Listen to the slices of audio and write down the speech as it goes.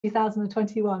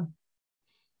2021?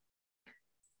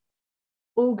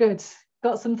 All good.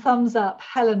 Got some thumbs up.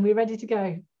 Helen, we ready to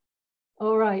go?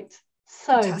 All right.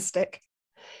 So, fantastic.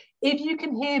 If you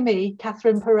can hear me,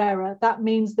 Kathryn Perera, that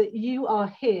means that you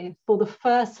are here for the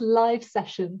first live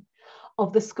session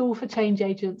of the School for Change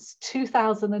Agents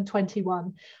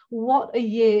 2021. What a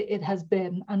year it has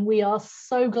been, and we are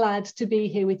so glad to be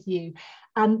here with you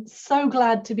and so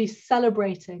glad to be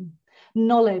celebrating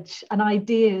knowledge and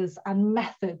ideas and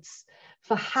methods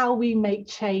for how we make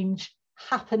change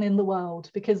happen in the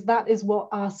world, because that is what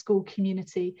our school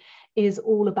community is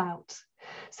all about.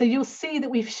 So you'll see that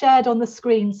we've shared on the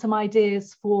screen some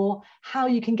ideas for how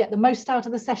you can get the most out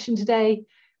of the session today,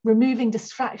 removing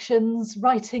distractions,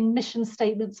 writing mission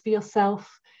statements for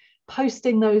yourself,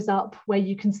 posting those up where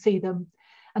you can see them.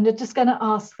 And I'm just going to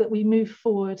ask that we move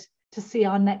forward to see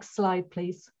our next slide,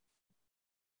 please.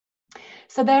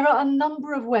 So there are a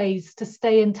number of ways to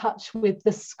stay in touch with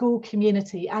the school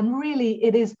community, and really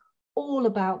it is all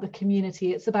about the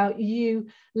community. It's about you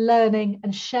learning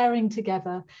and sharing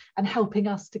together and helping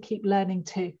us to keep learning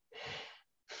too.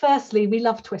 Firstly, we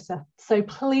love Twitter, so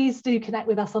please do connect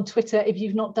with us on Twitter if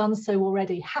you've not done so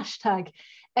already. Hashtag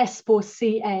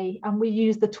S4CA, and we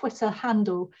use the Twitter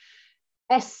handle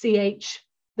SCH,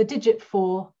 the digit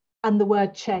 4, and the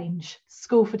word change,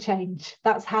 School for Change.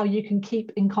 That's how you can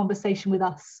keep in conversation with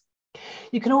us.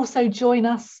 You can also join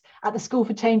us at the School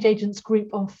for Change Agents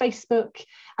group on Facebook,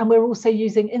 and we're also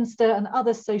using Insta and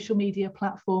other social media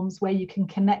platforms where you can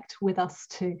connect with us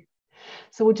too.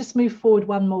 So we'll just move forward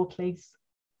one more, please.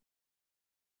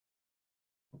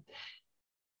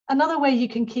 Another way you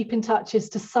can keep in touch is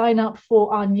to sign up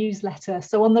for our newsletter.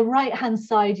 So on the right-hand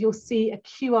side, you'll see a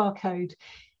QR code.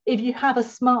 If you have a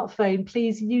smartphone,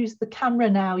 please use the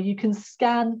camera now. You can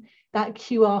scan that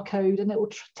QR code and it will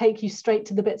take you straight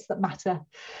to the bits that matter.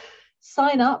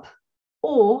 Sign up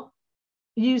or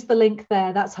use the link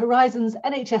there. That's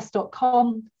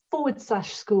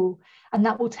horizonsnhs.com/school, and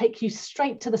that will take you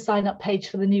straight to the sign up page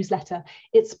for the newsletter.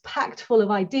 It's packed full of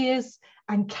ideas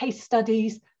and case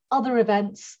studies, other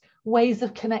events, ways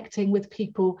of connecting with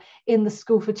people in the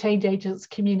School for Change Agents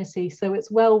community. So it's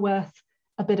well worth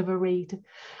a bit of a read.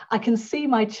 I can see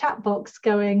my chat box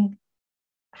going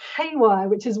haywire,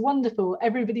 which is wonderful.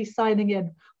 Everybody's signing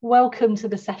in. Welcome to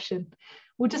the session.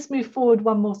 We'll just move forward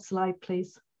one more slide,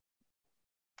 please.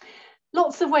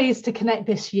 Lots of ways to connect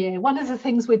this year. One of the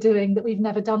things we're doing that we've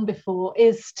never done before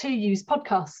is to use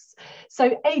podcasts.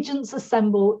 So Agents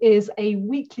Assemble is a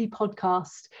weekly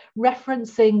podcast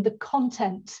referencing the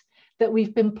content that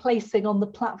we've been placing on the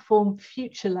platform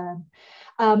FutureLearn.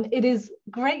 It is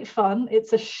great fun.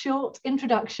 It's a short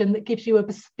introduction that gives you a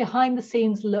behind the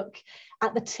scenes look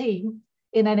at the team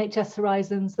in NHS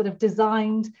Horizons that have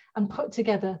designed and put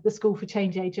together the School for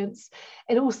Change Agents.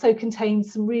 It also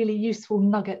contains some really useful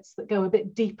nuggets that go a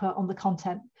bit deeper on the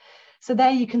content. So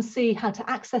there you can see how to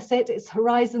access it. It's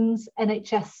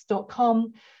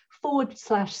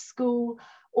horizonsnhs.com/school,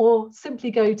 or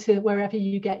simply go to wherever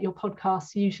you get your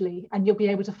podcasts usually, and you'll be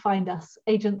able to find us,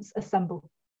 Agents Assemble.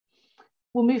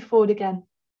 We'll move forward again.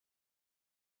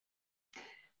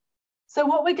 So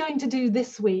what we're going to do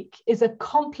this week is a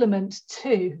complement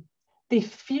to the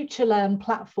FutureLearn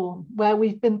platform, where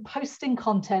we've been posting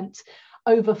content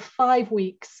over 5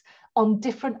 weeks on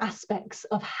different aspects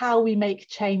of how we make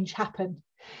change happen.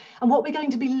 And what we're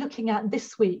going to be looking at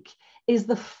this week is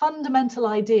the fundamental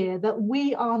idea that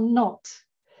we are not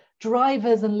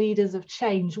drivers and leaders of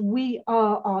change. We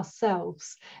are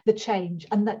ourselves the change,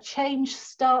 and that change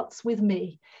starts with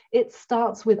me. It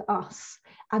starts with us,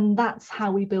 and that's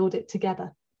how we build it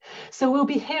together. So we'll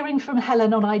be hearing from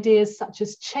Helen on ideas such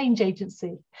as change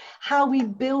agency, how we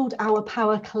build our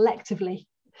power collectively,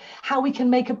 how we can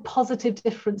make a positive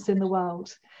difference in the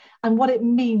world, and what it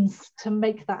means to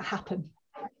make that happen.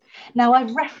 Now,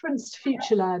 I've referenced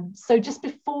FutureLearn, so just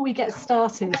before we get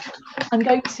started, I'm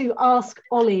going to ask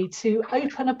Ollie to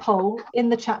open a poll in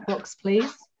the chat box,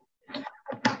 please.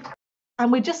 And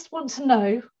we just want to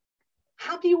know,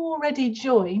 have you already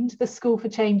joined the School for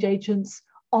Change Agents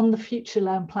on the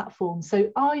FutureLearn platform?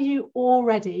 So are you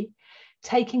already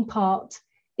taking part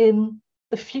in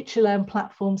the FutureLearn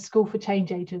platform School for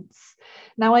Change Agents?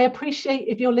 Now, I appreciate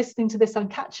if you're listening to this on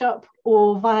catch up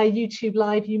or via YouTube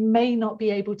Live, you may not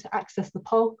be able to access the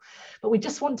poll, but we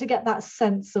just want to get that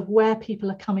sense of where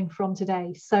people are coming from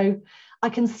today. So I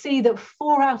can see that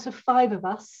 4 out of 5 of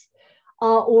us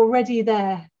are already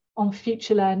there on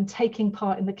FutureLearn, taking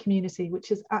part in the community, which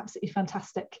is absolutely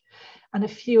fantastic, and a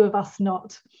few of us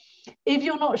not. If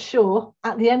you're not sure,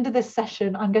 at the end of this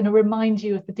session, I'm going to remind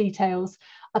you of the details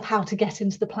of how to get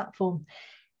into the platform.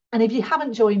 And if you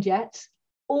haven't joined yet,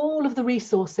 all of the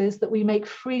resources that we make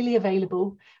freely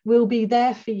available will be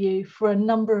there for you for a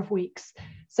number of weeks.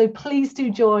 So please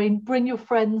do join, bring your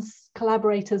friends,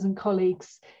 collaborators and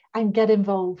colleagues, and get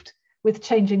involved with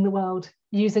changing the world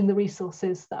using the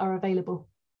resources that are available.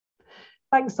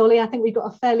 Thanks, Ollie. I think we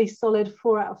got a fairly solid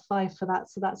 4 out of 5 for that,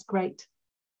 so that's great.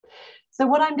 So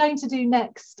what I'm going to do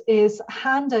next is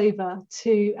hand over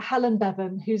to Helen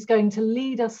Bevan, who's going to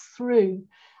lead us through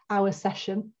our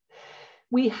session.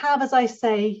 We have, as I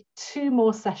say, 2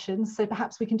 more sessions, so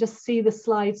perhaps we can just see the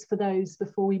slides for those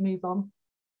before we move on.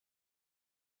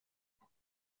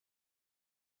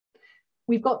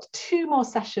 We've got 2 more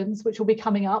sessions which will be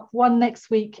coming up, one next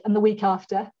week and the week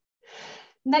after.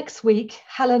 Next week,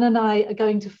 Helen and I are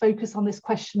going to focus on this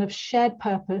question of shared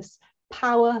purpose,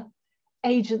 power,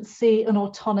 agency and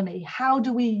autonomy. How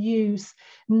do we use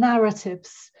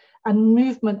narratives and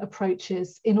movement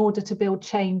approaches in order to build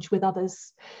change with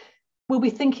others? We'll be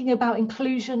thinking about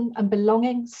inclusion and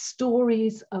belonging,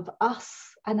 stories of us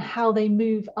and how they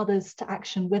move others to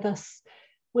action with us.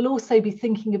 We'll also be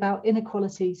thinking about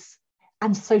inequalities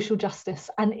and social justice.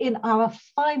 And in our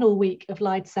final week of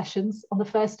live sessions on the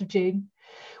 1st of June,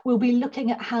 we'll be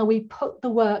looking at how we put the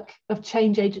work of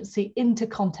change agency into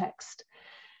context.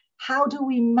 How do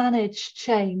we manage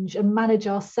change and manage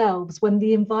ourselves when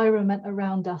the environment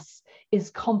around us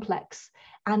is complex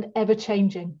and ever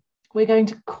changing? We're going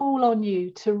to call on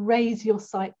you to raise your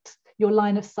sight, your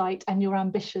line of sight and your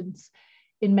ambitions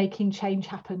in making change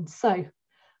happen. So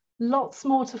lots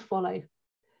more to follow.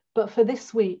 But for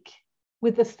this week,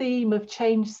 with the theme of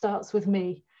change starts with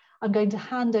me, I'm going to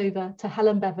hand over to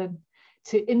Helen Bevan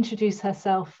to introduce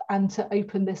herself and to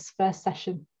open this first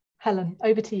session. Helen,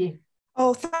 over to you.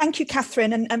 Oh, thank you,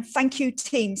 Kathryn, and thank you,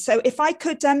 team. So if we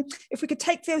could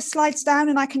take those slides down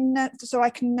and I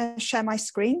can share my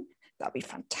screen, that'd be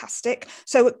fantastic.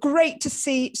 So great to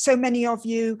see so many of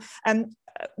you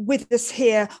with us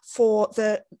here for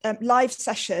the live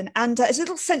session, and it's a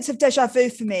little sense of deja vu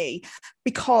for me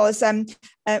because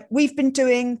we've been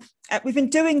doing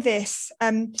this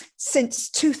since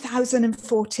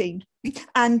 2014.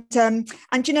 And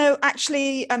you know,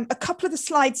 actually a couple of the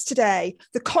slides today,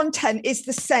 the content is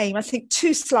the same. I think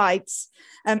 2 slides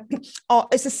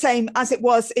is the same as it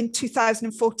was in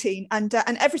 2014, and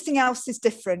everything else is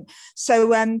different.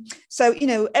 So you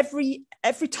know,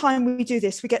 every time we do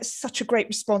this, we get such a great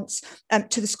response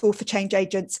to the School for Change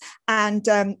Agents, and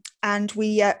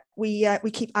we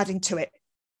keep adding to it.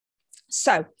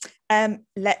 So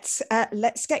let's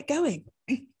get going.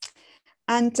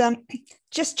 And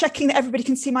just checking that everybody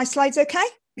can see my slides okay?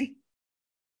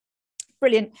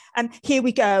 Brilliant. Here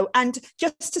we go. And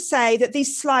just to say that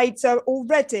these slides are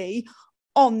already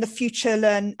on the Future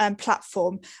Learn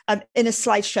platform in a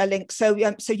SlideShare link. So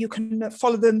you can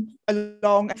follow them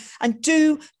along, and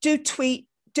do tweet,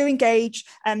 do engage,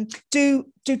 do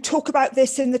talk about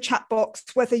this in the chat box,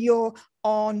 whether you're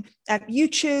on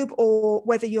YouTube or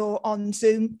whether you're on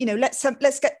Zoom. You know,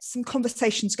 let's get some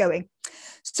conversations going.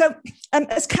 So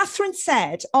as Kathryn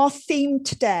said, our theme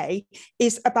today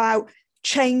is about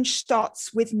change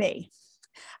starts with me.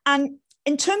 And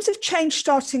in terms of change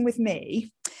starting with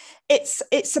me,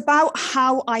 it's about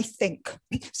how I think.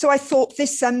 So I thought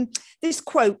this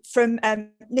quote from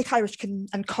Nick Irish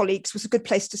and colleagues was a good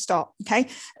place to start. Okay,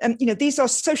 you know, these are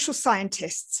social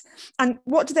scientists, and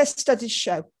what do their studies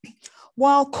show?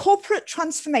 While corporate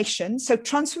transformations, so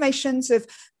transformations of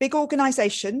big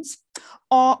organizations,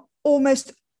 are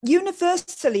almost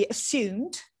universally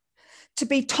assumed to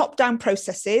be top-down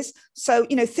processes. So,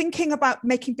 you know, thinking about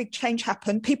making big change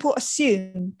happen, people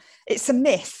assume it's a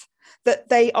myth that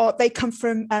they come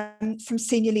from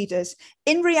senior leaders.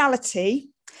 In reality,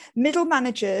 middle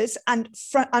managers and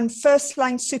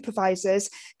first-line supervisors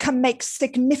can make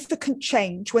significant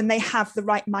change when they have the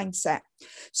right mindset.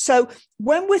 So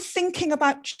when we're thinking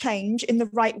about change in the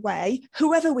right way,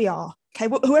 whoever we are, okay,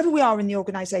 whoever we are in the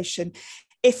organization,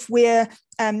 if we're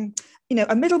you know,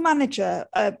 a middle manager,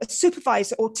 a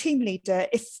supervisor or team leader,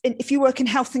 if you work in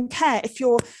health and care, if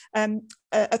you're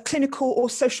a clinical or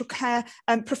social care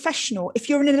professional, if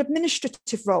you're in an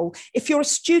administrative role, if you're a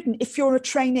student, if you're a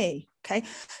trainee, okay,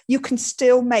 you can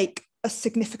still make a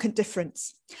significant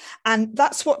difference. And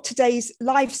that's what today's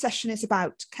live session is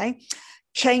about, okay?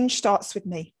 Change starts with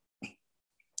me.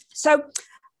 So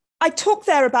I talked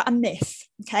there about a myth,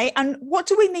 okay? And what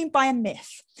do we mean by a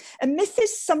myth? A myth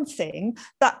is something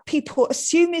that people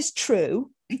assume is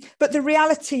true, but the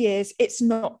reality is it's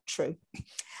not true.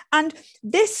 And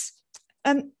this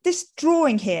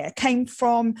drawing here came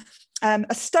from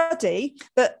a study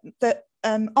that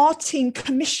our team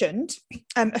commissioned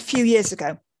a few years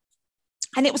ago.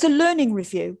 And it was a learning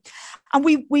review. And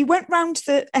we went round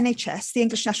the NHS, the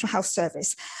English National Health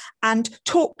Service, and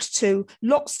talked to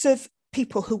lots of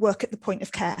people who work at the point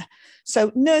of care.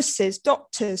 So nurses,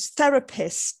 doctors,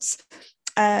 therapists,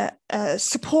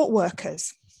 support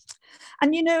workers.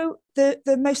 And, you know,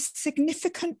 the most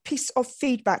significant piece of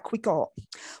feedback we got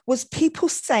was people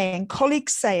saying,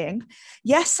 colleagues saying,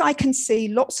 yes, I can see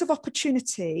lots of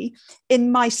opportunity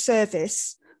in my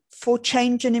service for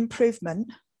change and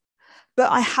improvement, but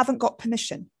I haven't got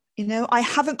permission. You know, I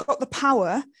haven't got the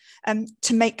power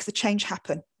to make the change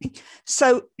happen.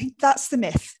 So that's the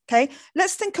myth. Okay,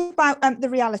 let's think about the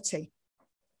reality.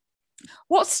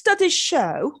 What studies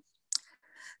show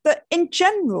that in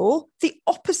general, the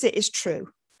opposite is true.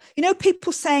 You know,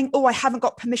 people saying, oh, I haven't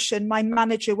got permission, my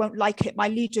manager won't like it, my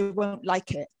leader won't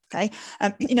like it. Okay,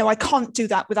 you know, I can't do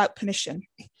that without permission.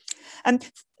 And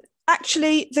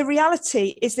actually, the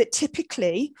reality is that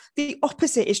typically the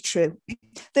opposite is true,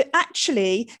 that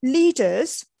actually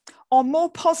leaders are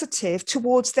more positive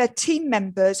towards their team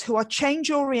members who are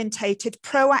change-orientated,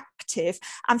 proactive,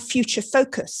 and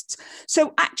future-focused.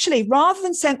 So actually, rather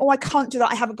than saying, oh, I can't do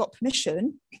that, I haven't got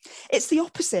permission, it's the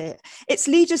opposite. It's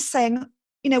leaders saying,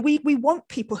 you know, we want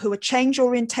people who are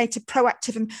change-orientated,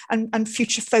 proactive, and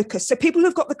future-focused. So people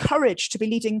who've got the courage to be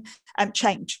leading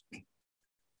change.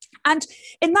 And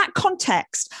in that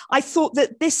context, I thought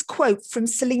that this quote from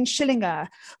Celine Schillinger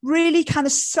really kind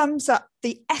of sums up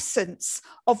the essence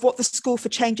of what the School for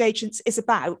Change Agents is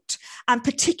about, and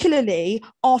particularly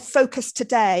our focus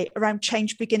today around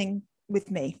change beginning with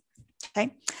me.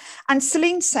 Okay. And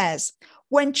Celine says,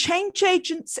 when change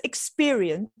agents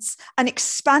experience an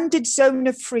expanded zone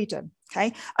of freedom,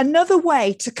 okay, another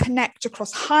way to connect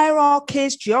across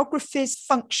hierarchies, geographies,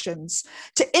 functions,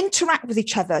 to interact with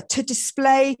each other, to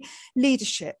display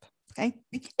leadership, okay,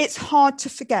 it's hard to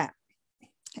forget.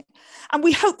 Okay. And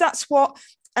we hope that's what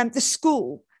the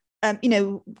school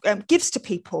gives to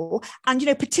people, and, you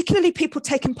know, particularly people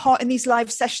taking part in these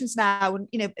live sessions now, and,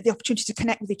 you know, the opportunity to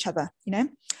connect with each other, you know.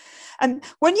 And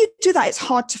when you do that, it's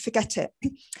hard to forget it.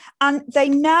 And they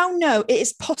now know it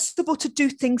is possible to do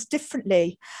things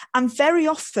differently. And very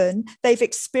often they've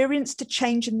experienced a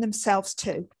change in themselves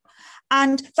too.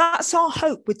 And that's our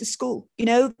hope with the school. You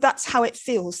know, that's how it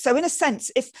feels. So in a sense,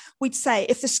 if we'd say,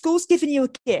 if the school's given you a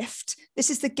gift,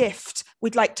 this is the gift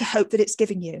we'd like to hope that it's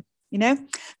giving you. You know,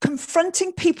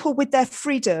 confronting people with their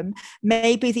freedom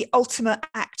may be the ultimate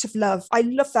act of love. I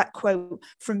love that quote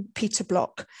from Peter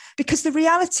Block, because the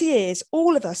reality is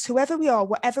all of us, whoever we are,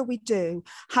 whatever we do,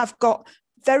 have got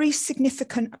very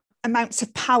significant amounts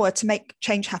of power to make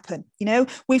change happen. You know,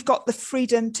 we've got the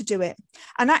freedom to do it.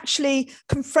 And actually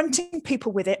confronting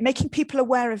people with it, making people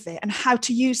aware of it and how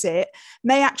to use it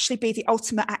may actually be the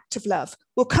ultimate act of love.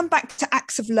 We'll come back to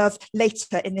acts of love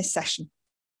later in this session.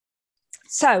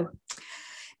 So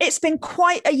it's been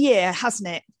quite a year, hasn't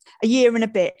it? A year and a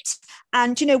bit.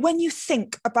 And, you know, when you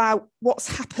think about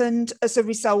what's happened as a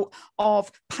result of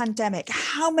pandemic,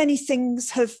 how many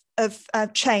things have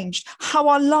changed, how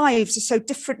our lives are so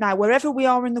different now, wherever we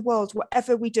are in the world,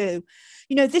 whatever we do.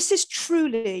 You know, this is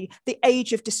truly the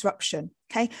age of disruption.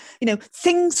 Okay. You know,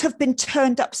 things have been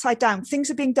turned upside down. Things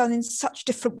are being done in such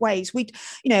different ways.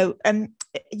 A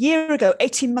year ago,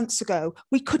 18 months ago,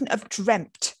 we couldn't have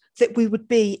dreamt that we would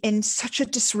be in such a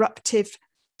disrupted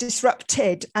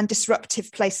and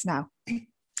disruptive place now.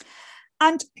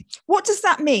 And what does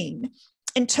that mean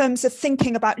in terms of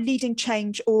thinking about leading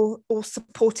change or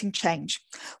supporting change?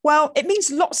 Well, it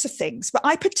means lots of things, but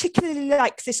I particularly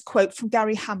like this quote from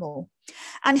Gary Hamel.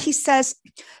 And he says,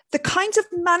 the kinds of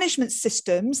management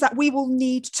systems that we will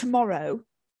need tomorrow,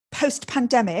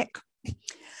 post-pandemic,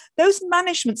 those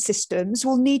management systems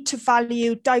will need to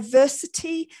value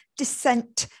diversity,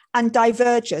 dissent, and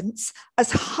divergence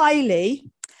as highly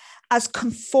as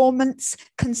conformance,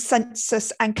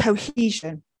 consensus, and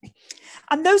cohesion.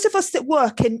 And those of us that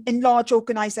work in large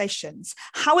organizations,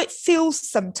 how it feels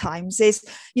sometimes is,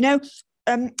 you know,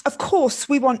 of course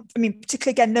we want,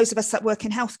 particularly again, those of us that work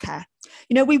in healthcare,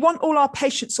 you know, we want all our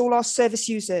patients, all our service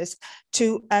users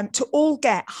to all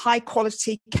get high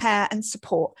quality care and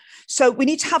support. So we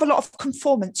need to have a lot of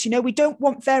conformance. You know, we don't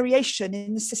want variation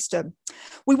in the system.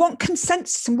 We want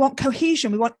consensus and want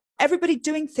cohesion. We want everybody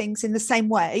doing things in the same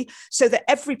way so that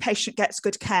every patient gets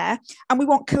good care. And we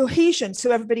want cohesion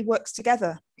so everybody works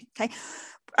together. Okay.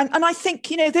 And I think,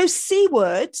 you know, those C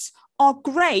words are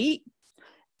great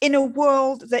in a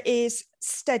world that is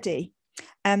steady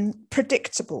and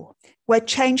predictable, where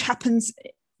change happens,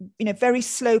 you know, very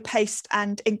slow paced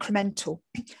and incremental.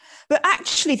 But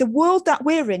actually the world that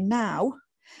we're in now,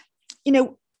 you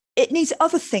know, it needs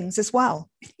other things as well.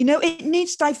 It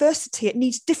needs diversity. It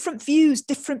needs different views,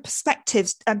 different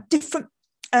perspectives, different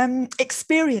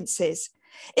experiences.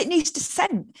 It needs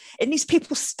dissent. It needs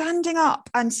people standing up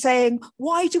and saying,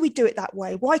 why do we do it that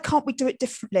way? Why can't we do it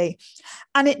differently?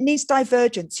 And it needs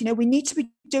divergence. We need to be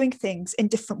doing things in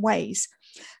different ways.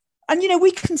 And,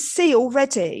 we can see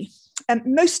already,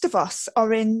 most of us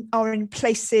are in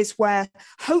places where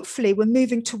hopefully we're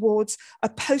moving towards a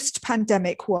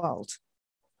post-pandemic world.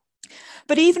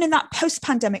 But even in that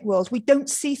post-pandemic world, we don't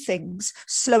see things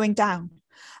slowing down.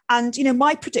 And,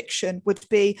 my prediction would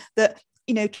be that,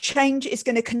 change is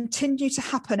going to continue to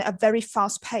happen at a very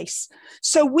fast pace.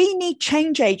 So we need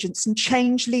change agents and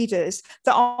change leaders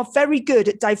that are very good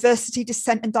at diversity,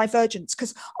 dissent, and divergence,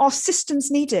 because our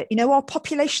systems need it. Our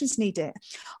populations need it.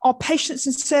 Our patients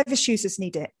and service users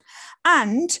need it.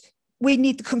 And we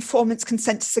need the conformance,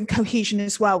 consensus, and cohesion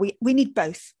as well. We need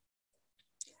both.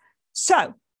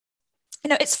 So,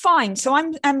 it's fine. So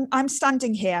I'm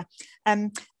standing here,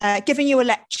 giving you a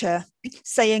lecture,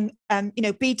 saying,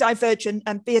 be divergent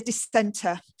and be a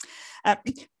dissenter,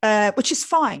 which is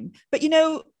fine. But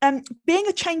being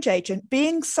a change agent,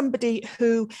 being somebody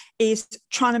who is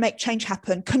trying to make change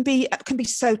happen, can be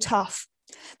so tough.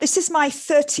 This is my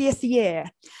 30th year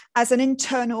as an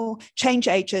internal change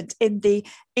agent in the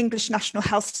English National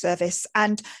Health Service.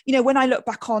 And, when I look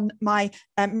back on my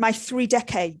 3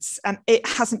 decades, it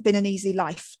hasn't been an easy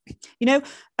life,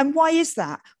 And why is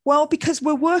that? Well, because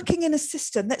we're working in a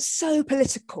system that's so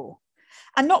political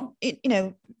and not,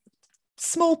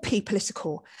 small p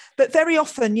political, but very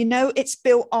often, it's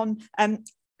built on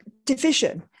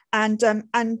division and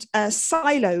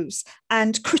silos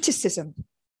and criticism.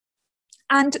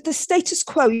 And the status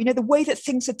quo, the way that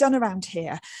things are done around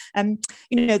here,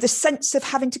 the sense of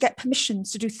having to get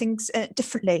permissions to do things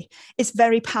differently is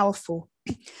very powerful.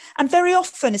 And very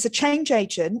often as a change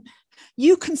agent,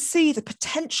 you can see the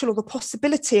potential or the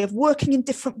possibility of working in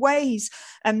different ways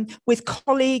with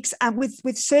colleagues and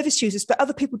with service users, but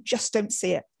other people just don't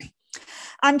see it.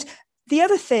 And the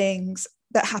other things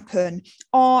that happen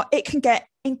are it can get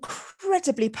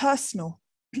incredibly personal.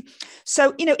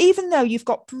 So, even though you've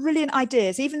got brilliant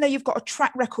ideas, even though you've got a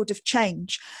track record of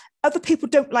change, other people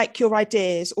don't like your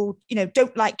ideas or,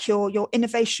 don't like your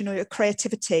innovation or your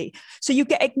creativity. So you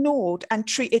get ignored and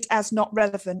treated as not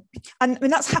relevant. And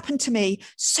that's happened to me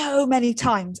so many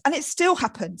times, and it still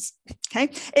happens.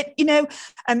 Okay.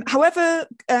 However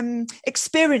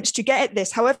experienced you get at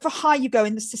this, however high you go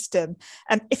in the system,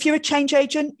 if you're a change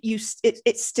agent,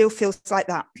 it still feels like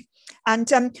that. And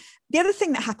the other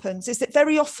thing that happens is that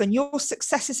very often your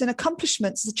successes and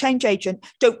accomplishments as a change agent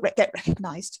don't get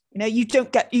recognised. You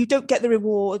don't get the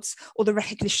rewards or the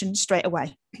recognition straight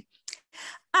away.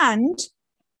 And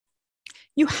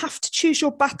you have to choose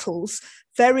your battles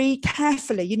very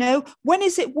carefully. When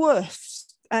is it worth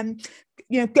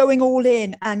going all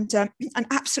in and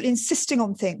absolutely insisting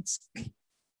on things?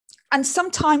 And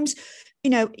sometimes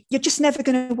you're just never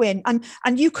going to win,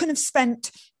 and you can have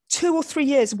spent 2 or 3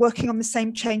 years working on the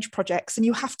same change projects, and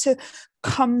you have to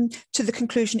come to the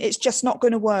conclusion it's just not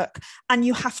going to work, and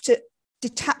you have to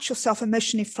detach yourself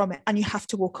emotionally from it, and you have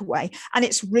to walk away, and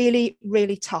it's really,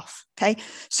 really tough. Okay,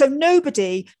 so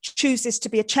nobody chooses to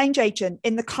be a change agent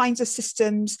in the kinds of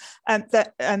systems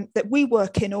that we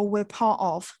work in or we're part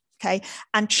of, okay,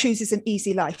 and chooses an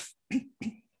easy life.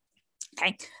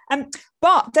 Okay,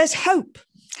 but there's hope.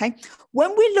 Okay,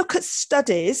 when we look at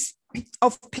studies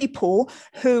of people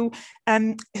who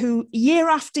year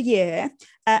after year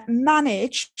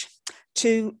managed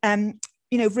to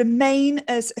remain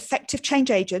as effective change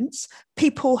agents,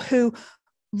 people who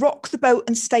rock the boat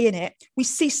and stay in it, we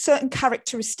see certain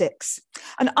characteristics.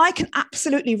 And I can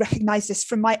absolutely recognise this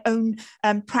from my own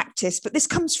practice, but this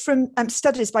comes from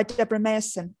studies by Deborah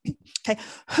Mayerson. Okay,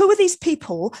 who are these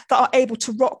people that are able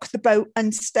to rock the boat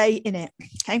and stay in it?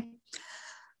 Okay.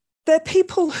 They're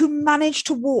people who manage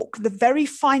to walk the very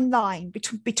fine line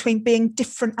between being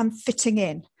different and fitting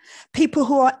in. People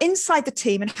who are inside the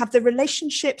team and have the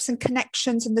relationships and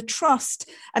connections and the trust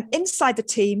inside the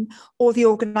team or the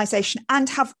organisation, and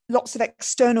have lots of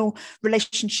external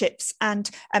relationships and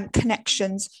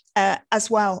connections as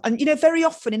well. And, very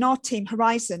often in our team,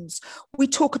 Horizons, we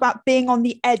talk about being on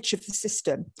the edge of the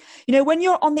system. When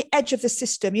you're on the edge of the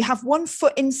system, you have one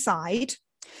foot inside.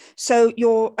 So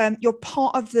you're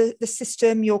part of the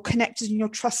system, you're connected and you're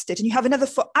trusted, and you have another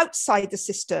foot outside the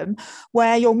system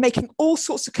where you're making all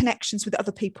sorts of connections with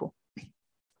other people.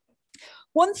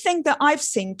 One thing that I've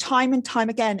seen time and time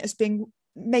again as being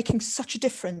making such a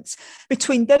difference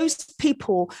between those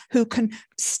people who can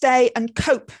stay and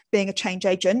cope being a change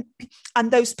agent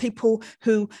and those people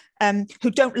who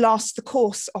don't last the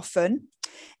course often,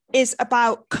 is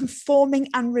about conforming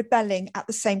and rebelling at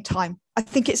the same time. I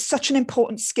think it's such an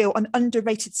important skill, an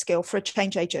underrated skill for a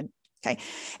change agent. Okay,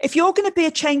 if you're going to be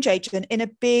a change agent in a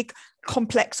big,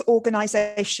 complex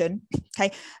organization,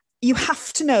 okay, you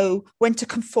have to know when to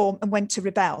conform and when to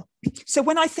rebel. So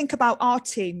when I think about our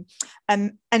team,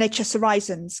 NHS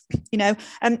Horizons,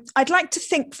 I'd like to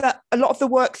think that a lot of the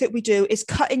work that we do is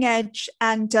cutting edge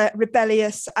and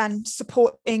rebellious and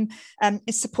supporting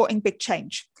big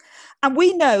change. And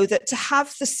we know that to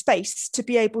have the space to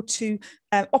be able to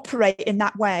operate in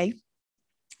that way,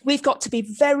 we've got to be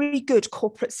very good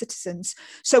corporate citizens.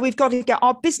 So we've got to get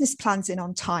our business plans in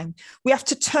on time. We have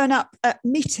to turn up at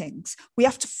meetings. We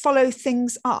have to follow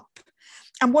things up.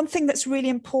 And one thing that's really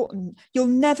important, you'll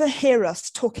never hear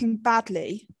us talking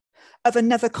badly of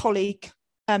another colleague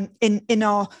in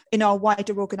our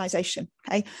wider organisation.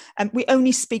 Okay, we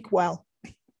only speak well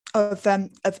of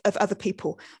other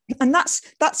people, and that's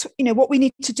what we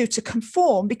need to do to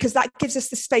conform, because that gives us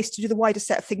the space to do the wider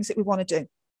set of things that we want to do.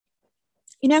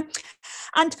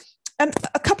 And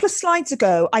a couple of slides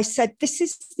ago, I said this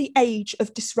is the age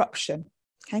of disruption.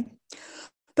 Okay,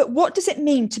 but what does it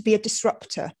mean to be a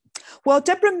disruptor? Well,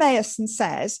 Deborah Mayerson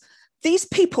says these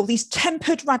people, these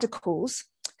tempered radicals,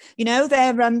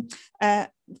 they're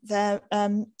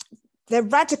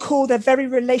radical, they're very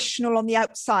relational on the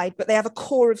outside, but they have a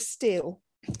core of steel.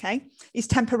 Okay, these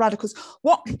temper radicals.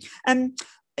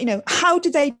 How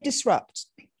do they disrupt?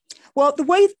 Well,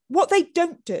 what they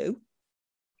don't do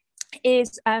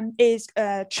is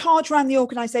charge around the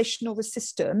organisation or the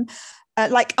system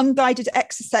like unguided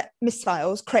exocet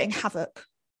missiles, creating havoc.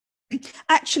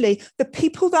 Actually, the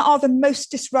people that are the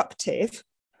most disruptive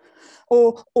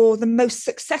or the most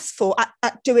successful at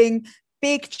doing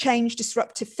big change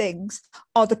disruptive things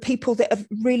are the people that have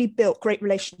really built great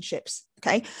relationships.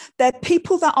 Okay, they're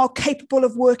people that are capable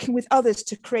of working with others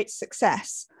to create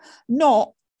success,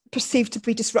 not perceived to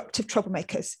be disruptive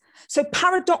troublemakers. So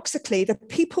paradoxically, the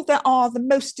people that are the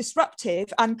most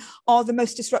disruptive and are the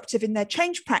most disruptive in their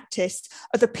change practice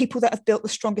are the people that have built the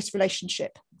strongest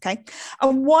relationship. Okay,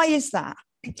 and why is that?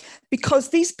 Because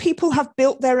these people have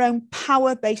built their own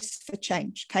power base for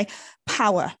change. Okay,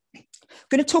 power. I'm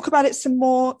going to talk about it some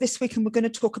more this week, and we're going to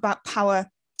talk about power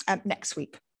next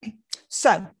week.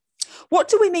 So what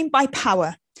do we mean by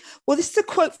power? Well, this is a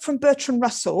quote from Bertrand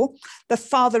Russell, the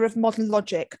father of modern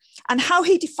logic, and how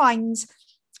he defines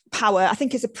power, I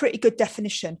think, is a pretty good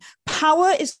definition.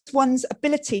 Power is one's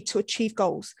ability to achieve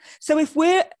goals. So if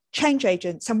we're change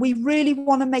agents and we really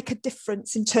want to make a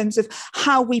difference in terms of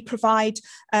how we provide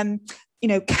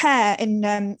care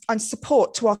and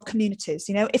support to our communities.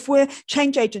 If we're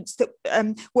change agents that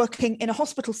working in a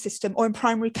hospital system or in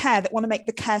primary care that want to make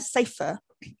the care safer,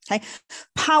 okay,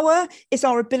 power is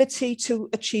our ability to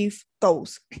achieve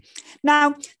goals.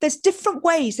 Now, there's different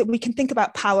ways that we can think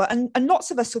about power, and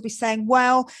lots of us will be saying,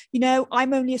 well,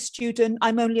 I'm only a student,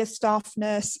 I'm only a staff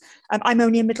nurse, I'm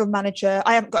only a middle manager,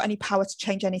 I haven't got any power to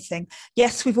change anything.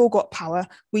 Yes, we've all got power.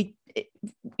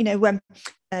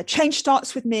 Change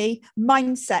starts with me,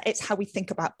 mindset, it's how we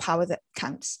think about power that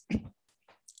counts.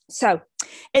 So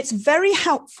it's very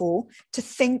helpful to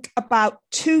think about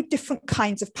two different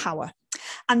kinds of power.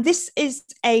 And this is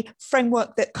a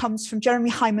framework that comes from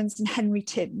Jeremy Hymans and Henry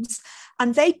Timms,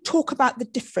 and they talk about the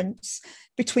difference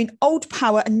between old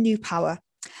power and new power.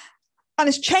 And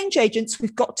as change agents,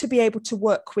 we've got to be able to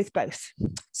work with both.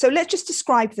 So let's just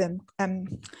describe them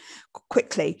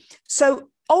quickly. So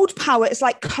old power is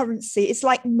like currency, it's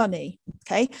like money,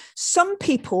 okay? Some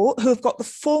people who have got the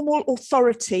formal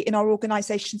authority in our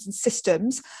organizations and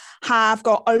systems have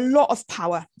got a lot of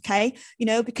power, okay?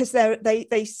 Because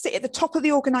they sit at the top of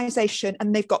the organization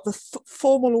and they've got the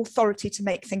formal authority to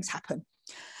make things happen.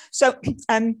 So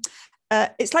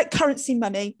it's like currency,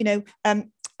 money,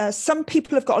 some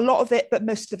people have got a lot of it, but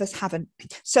most of us haven't.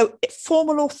 So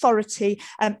formal authority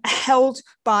held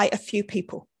by a few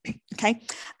people. Okay,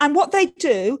 and what they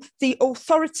do, the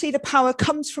authority, the power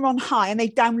comes from on high, and they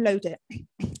download it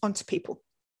onto people.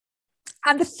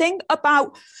 And the thing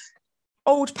about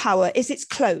old power is it's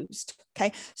closed.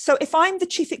 Okay, so if I'm the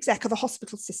chief exec of a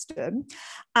hospital system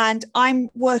and I'm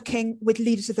working with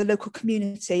leaders of the local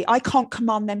community, I can't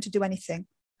command them to do anything,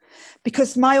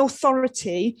 because my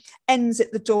authority ends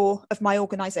at the door of my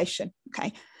organisation.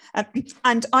 Okay.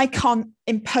 And I can't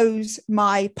impose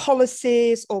my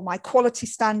policies or my quality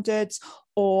standards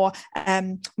or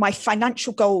my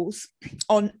financial goals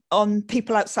on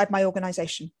people outside my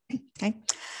organization. Okay.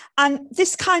 And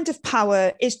this kind of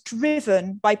power is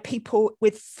driven by people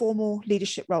with formal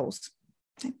leadership roles.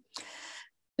 Okay.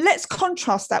 Let's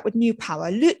contrast that with new power.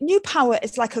 New power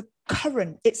is like a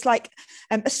current. It's like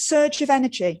a surge of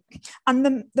energy.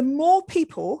 And the more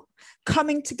people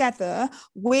coming together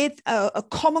with a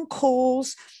common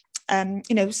cause,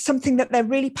 something that they're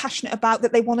really passionate about,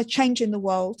 that they want to change in the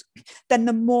world, then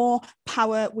the more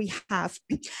power we have.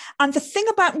 And the thing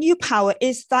about new power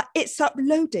is that it's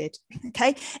uploaded,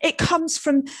 okay? It comes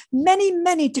from many,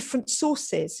 many different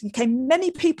sources, okay?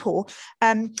 Many people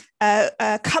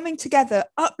coming together,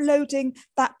 uploading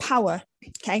that power,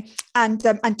 okay? And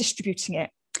distributing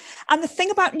it. And the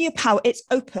thing about new power, it's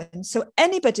open. So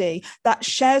anybody that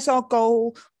shares our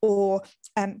goal or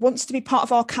wants to be part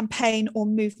of our campaign or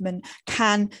movement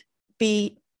can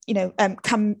be,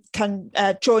 can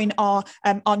join our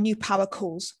new power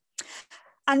calls.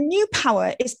 And new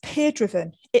power is peer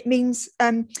driven. It means,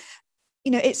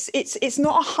 it's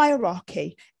not a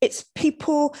hierarchy. It's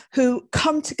people who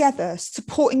come together,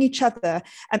 supporting each other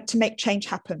to make change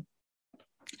happen.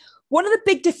 One of the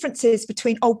big differences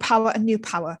between old power and new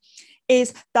power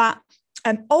is that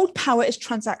old power is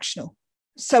transactional.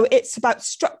 So it's about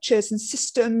structures and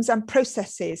systems and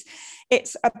processes.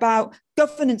 It's about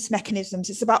governance mechanisms.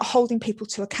 It's about holding people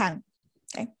to account.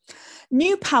 Okay.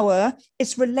 New power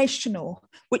is relational,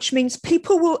 which means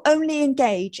people will only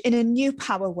engage in a new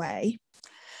power way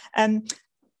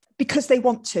because they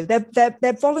want to.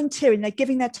 They're volunteering. They're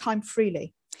giving their time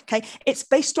freely. Okay, it's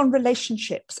based on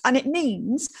relationships, and it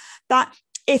means that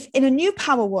if in a new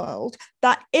power world,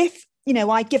 that if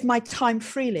I give my time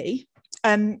freely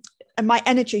and my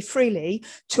energy freely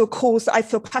to a cause that I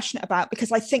feel passionate about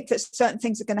because I think that certain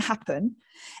things are going to happen,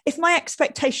 if my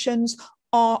expectations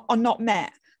are not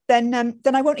met, then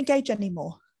I won't engage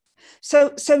anymore.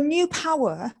 So new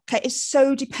power, okay, is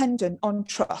so dependent on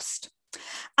trust,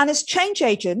 and as change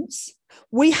agents,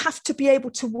 we have to be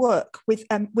able to work with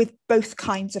both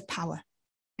kinds of power.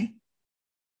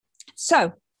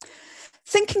 So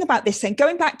thinking about this then,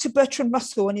 going back to Bertrand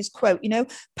Russell and his quote,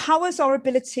 power is our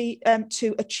ability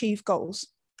to achieve goals.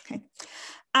 Okay.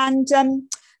 And,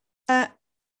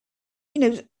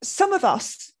 some of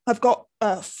us have got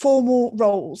formal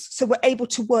roles, so we're able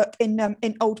to work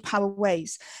in old power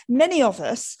ways. Many of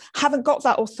us haven't got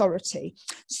that authority.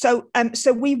 So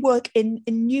we work in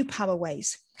new power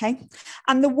ways. Okay.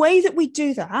 And the way that we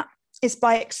do that is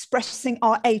by expressing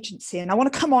our agency. And I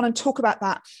want to come on and talk about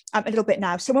that a little bit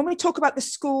now. So when we talk about the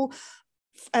school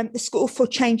for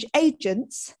change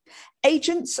agents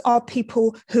are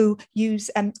people who use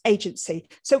agency.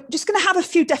 So just going to have a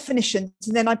few definitions,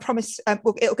 and then I promise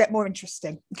it'll get more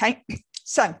interesting. Okay.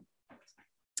 So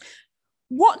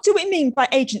what do we mean by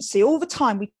agency? All the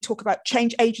time we talk about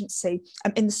change agency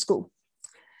in the school.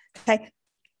 Okay.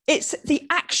 It's the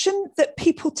action that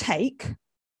people take,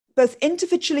 both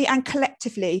individually and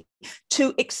collectively,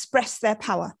 to express their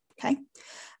power. Okay.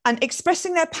 And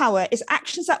expressing their power is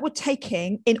actions that we're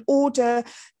taking in order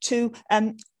to,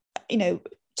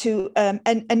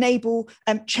 enable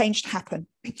change to happen.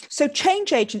 So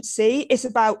change agency is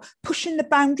about pushing the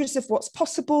boundaries of what's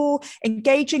possible,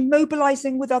 engaging,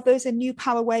 mobilizing with others in new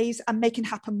power ways, and making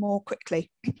happen more quickly.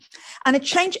 And a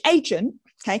change agent,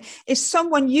 okay, is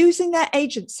someone using their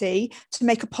agency to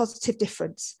make a positive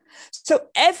difference. So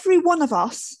every one of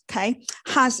us, okay,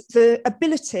 has the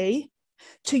ability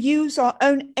to use our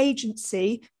own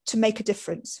agency to make a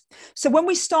difference. So when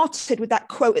we started with that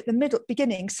quote at the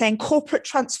beginning saying corporate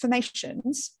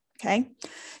transformations, okay,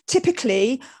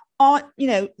 typically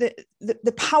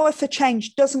the power for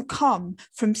change doesn't come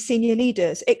from senior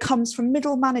leaders. It comes from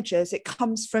middle managers. It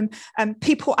comes from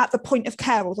people at the point of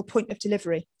care or the point of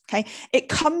delivery. Okay, it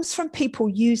comes from people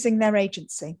using their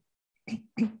agency.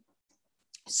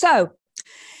 So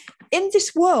in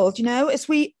this world, as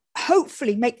we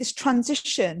hopefully make this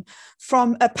transition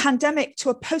from a pandemic to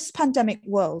a post-pandemic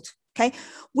world, okay,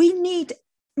 we need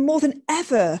more than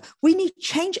ever, we need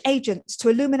change agents to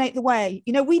illuminate the way.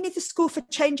 We need the School for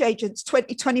Change Agents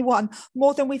 2021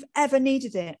 more than we've ever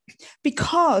needed it.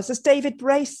 Because, as David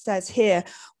Brace says here,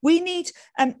 we need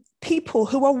people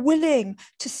who are willing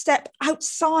to step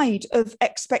outside of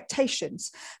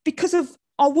expectations, because of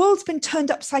our world's been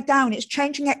turned upside down. It's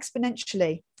changing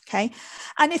exponentially. Okay.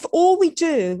 And if all we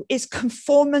do is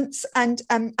conformance and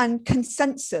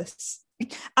consensus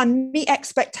and meet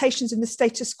expectations in the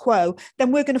status quo,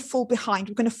 then we're going to fall behind.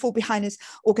 We're going to fall behind as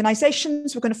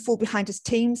organizations, we're going to fall behind as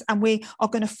teams, and we are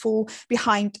going to fall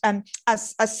behind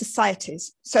as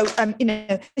societies. So,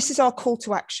 this is our call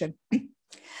to action.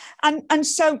 And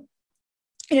so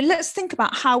let's think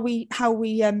about how we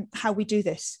do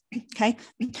this. Okay,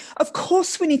 of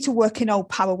course we need to work in old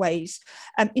power ways,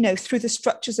 through the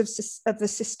structures of the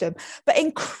system, but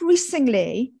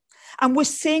increasingly, and we're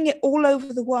seeing it all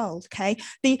over the world. Okay,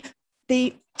 the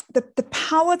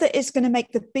power that is going to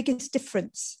make the biggest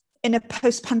difference in a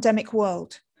post-pandemic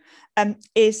world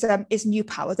is new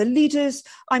power. The leaders,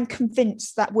 I'm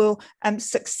convinced, that will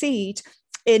succeed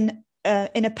in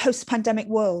a post-pandemic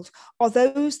world are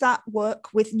those that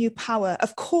work with new power.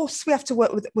 Of course, we have to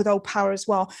work with old power as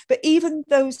well, but even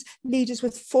those leaders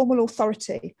with formal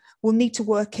authority will need to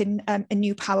work in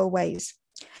new power ways.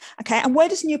 Okay, and where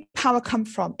does new power come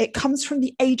from? It comes from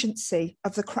the agency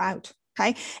of the crowd.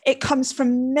 Okay, it comes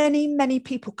from many, many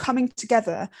people coming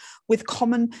together with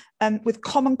common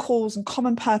cause and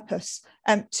common purpose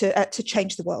to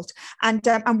change the world,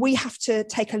 and we have to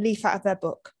take a leaf out of their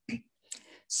book.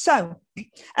 So,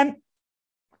 I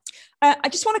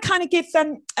just want to kind of give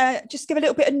a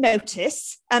little bit of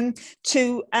notice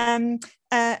to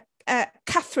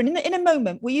Kathryn. In a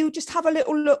moment, will you just have a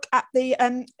little look at the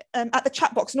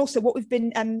chat box, and also what we've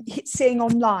been seeing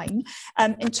online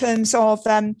in terms of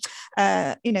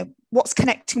what's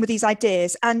connecting with these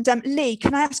ideas? And Lee,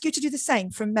 can I ask you to do the same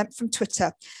from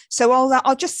Twitter? So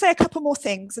I'll just say a couple more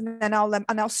things, and then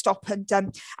I'll stop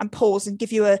and pause and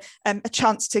give you a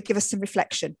chance to give us some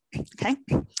reflection. Okay.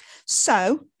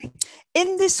 So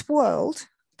in this world,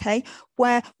 okay,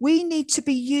 where we need to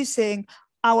be using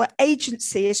our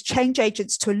agency as change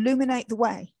agents to illuminate the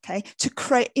way, okay, to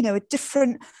create, a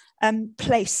different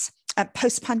place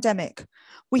post-pandemic,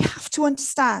 we have to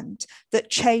understand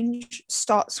that change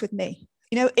starts with me.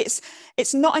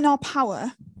 It's not in our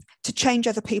power to change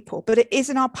other people, but it is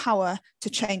in our power to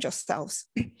change ourselves.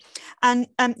 And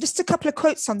just a couple of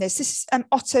quotes on this. This is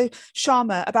Otto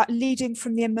Scharmer about leading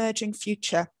from the emerging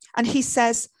future. And he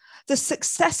says, the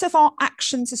success of our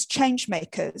actions as change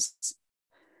makers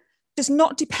does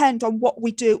not depend on what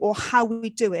we do or how we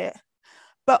do it,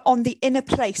 but on the inner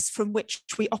place from which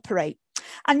we operate.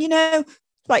 And,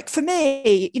 like for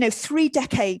me, 3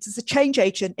 decades as a change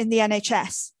agent in the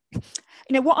NHS,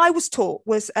 what I was taught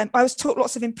was, I was taught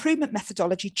lots of improvement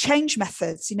methodology, change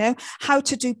methods, how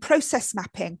to do process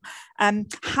mapping,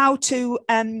 how to,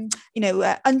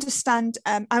 understand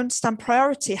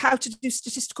priority, how to do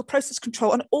statistical process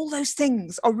control, and all those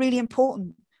things are really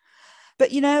important.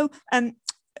 But,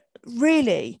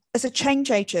 really, as a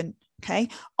change agent, okay,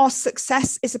 our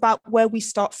success is about where we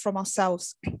start from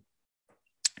ourselves.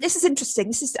 This is interesting.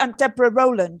 This is Deborah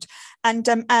Rowland and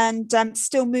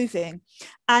Still Moving.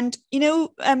 And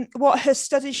what her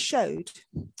studies showed,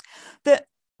 that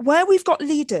where we've got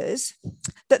leaders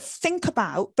that think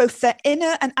about both their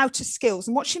inner and outer skills,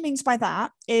 and what she means by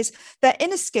that is their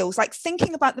inner skills, like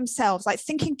thinking about themselves, like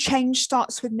thinking change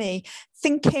starts with me,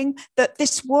 thinking that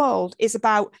this world is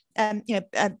about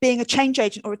being a change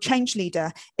agent or a change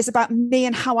leader is about me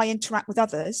and how I interact with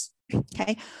others.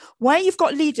 Okay, where you've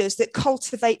got leaders that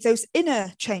cultivate those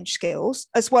inner change skills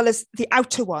as well as the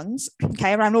outer ones,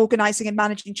 okay, around organizing and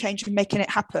managing change and making it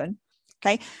happen,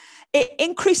 okay, it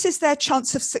increases their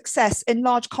chance of success in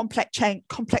large complex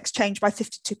change by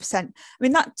 52%. I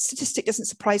mean, that statistic doesn't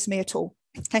surprise me at all.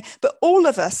 Okay, but all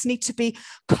of us need to be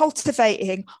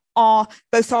cultivating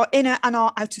both our inner and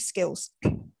our outer skills.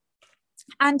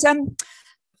 And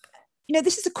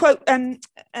this is a quote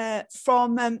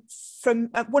from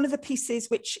one of the pieces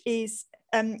which is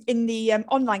in the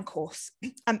online course,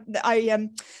 which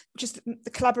is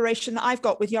the collaboration that I've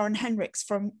got with Göran Henriks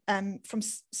from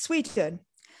Sweden.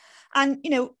 And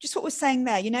just what we're saying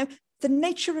there, the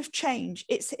nature of change,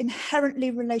 it's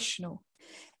inherently relational.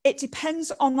 It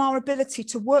depends on our ability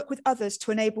to work with others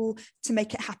to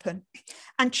make it happen.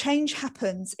 And change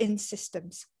happens in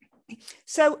systems.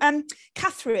 So,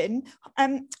 Kathryn,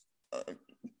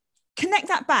 connect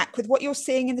that back with what you're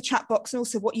seeing in the chat box and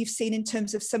also what you've seen in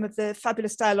terms of some of the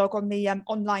fabulous dialogue on the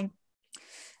online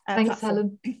Thanks, platform.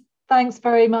 Helen. Thanks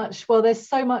very much. Well, there's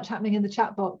so much happening in the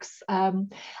chat box.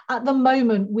 At the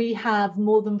moment, we have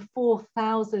more than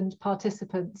 4,000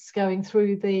 participants going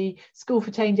through the School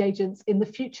for Change Agents in the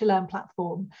Future Learn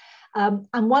platform.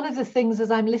 And one of the things,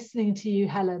 as I'm listening to you,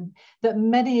 Helen, that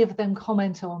many of them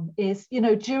comment on is,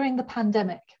 during the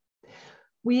pandemic,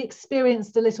 we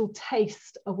experienced a little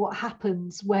taste of what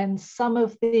happens when some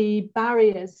of the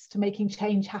barriers to making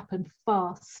change happen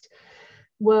fast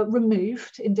were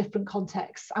removed in different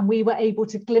contexts, and we were able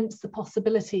to glimpse the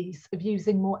possibilities of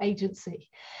using more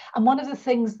agency. And one of the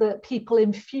things that people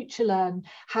in Future Learn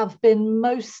have been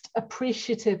most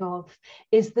appreciative of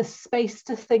is the space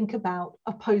to think about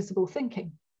opposable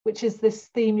thinking, which is this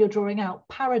theme you're drawing out,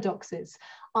 paradoxes,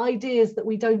 ideas that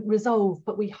we don't resolve,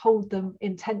 but we hold them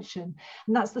in tension.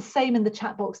 And that's the same in the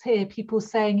chat box here, people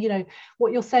saying, you know,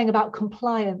 what you're saying about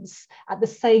compliance at the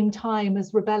same time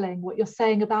as rebelling, what you're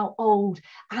saying about old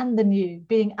and the new,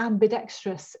 being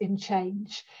ambidextrous in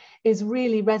change, is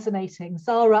really resonating.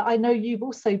 Zara, I know you've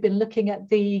also been looking at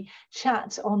the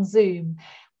chat on Zoom.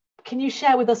 Can you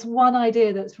share with us one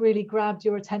idea that's really grabbed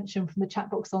your attention from the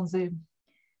chat box on Zoom?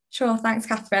 Sure, thanks,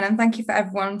 Kathryn, and thank you for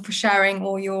everyone for sharing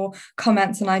all your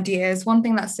comments and ideas. One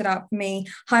thing that stood out for me,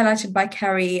 highlighted by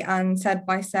Kerry and said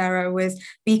by Sarah, was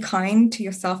be kind to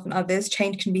yourself and others.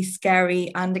 Change can be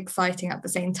scary and exciting at the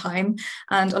same time.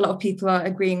 And a lot of people are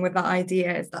agreeing with that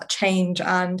idea. It's that change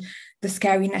and the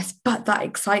scariness, but that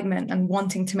excitement and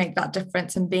wanting to make that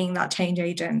difference and being that change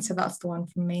agent. So that's the one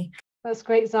from me. That's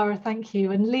great, Zara, thank you.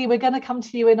 And Lee, we're going to come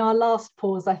to you in our last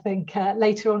pause, I think,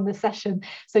 later on in the session.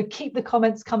 So keep the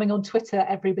comments coming on Twitter,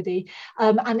 everybody.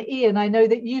 And Ian, I know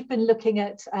that you've been looking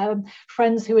at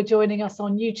friends who are joining us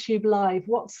on YouTube Live.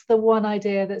 What's the one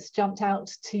idea that's jumped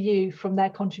out to you from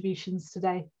their contributions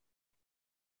today?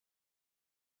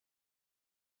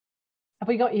 Have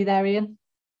we got you there, Ian?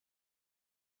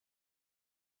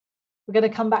 We're going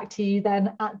to come back to you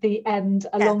then at the end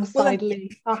alongside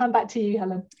Lee. I'll hand back to you,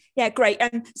 Helen. Yeah, great.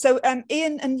 And so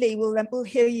Ian and Lee will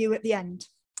hear you at the end.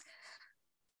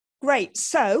 Great.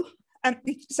 So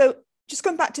just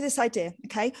going back to this idea,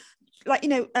 okay, like, you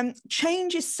know,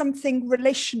 change is something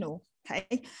relational.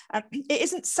 Okay, it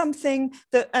isn't something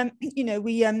that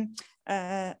we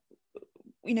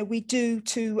do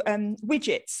to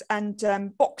widgets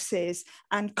and boxes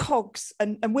and cogs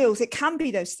and wheels. It can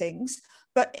be those things.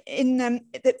 But in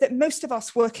that most of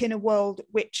us work in a world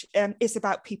which is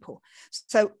about people,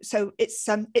 so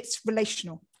it's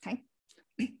relational, okay.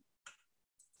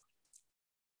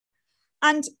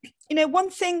 And you know, one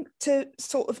thing to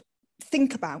sort of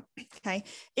think about, okay,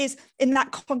 is in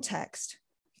that context,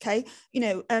 okay,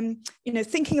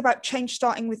 thinking about change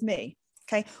starting with me,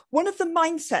 okay. One of the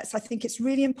mindsets I think it's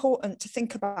really important to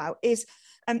think about is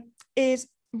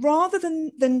rather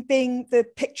than being the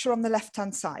picture on the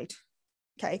left-hand side.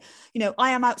 Okay, you know,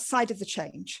 I am outside of the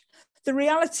change. The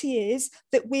reality is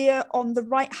that we're on the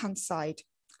right-hand side.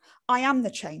 I am the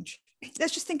change.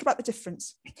 Let's just think about the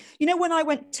difference. You know, when I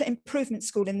went to improvement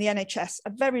school in the NHS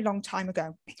a very long time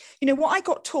ago, you know, what I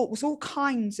got taught was all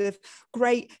kinds of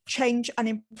great change and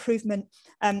improvement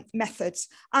methods.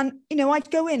 And, you know,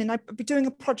 I'd go in and I'd be doing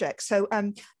a project. So,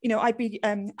 you know, I'd be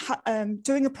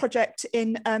doing a project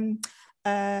in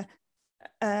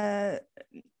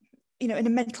in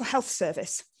a mental health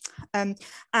service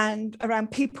and around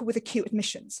people with acute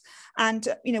admissions. And,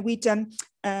 you know, we'd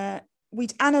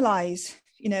analyse,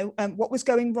 you know, what was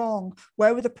going wrong,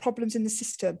 where were the problems in the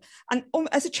system. And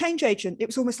as a change agent, it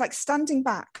was almost like standing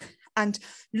back and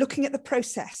looking at the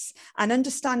process and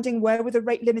understanding where were the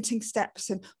rate limiting steps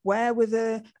and where were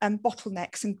the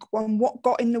bottlenecks and what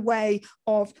got in the way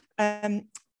of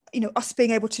us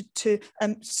being able to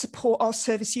support our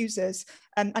service users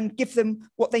and give them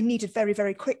what they needed very,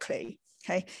 very quickly.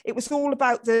 Okay, it was all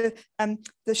about the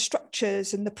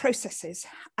structures and the processes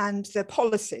and the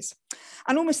policies,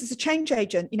 and almost as a change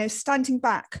agent, you know, standing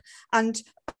back and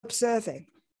observing.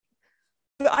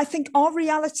 But I think our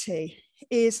reality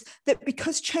is that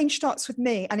because change starts with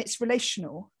me and it's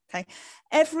relational. Okay,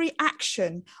 every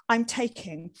action I'm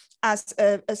taking as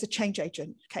a change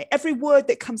agent, okay, every word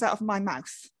that comes out of my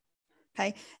mouth,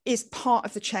 okay, is part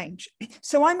of the change.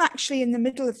 So I'm actually in the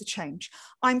middle of the change.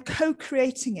 I'm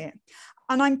co-creating it.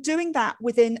 And I'm doing that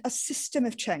within a system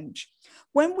of change.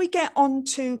 When we get on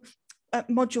to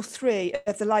module 3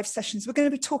 of the live sessions, we're going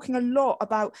to be talking a lot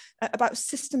about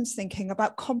systems thinking,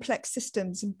 about complex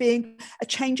systems and being a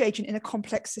change agent in a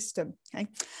complex system. Okay?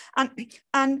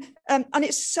 And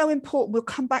it's so important. We'll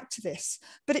come back to this.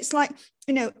 But it's like,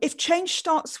 you know, if change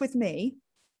starts with me,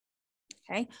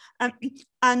 okay,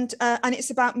 and it's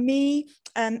about me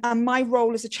and my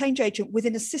role as a change agent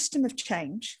within a system of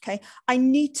change. Okay, I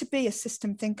need to be a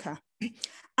system thinker,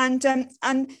 and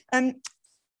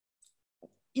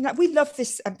you know, we love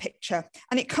this picture,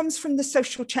 and it comes from the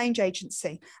social change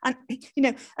agency. And you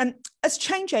know, as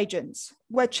change agents,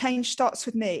 where change starts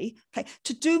with me. Okay,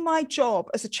 to do my job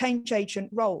as a change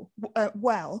agent role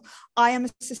well, I am a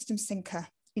systems thinker.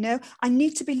 You know, I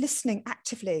need to be listening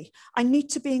actively. I need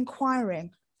to be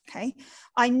inquiring. Okay,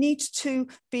 I need to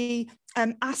be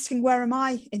asking, where am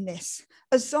I in this?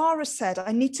 As Zara said,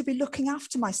 I need to be looking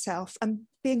after myself and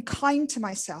being kind to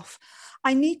myself.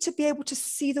 I need to be able to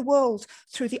see the world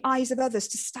through the eyes of others,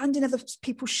 to stand in other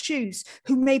people's shoes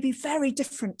who may be very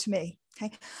different to me.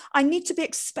 Okay, I need to be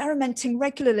experimenting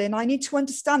regularly, and I need to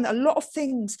understand that a lot of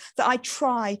things that I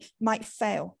try might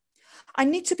fail. I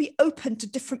need to be open to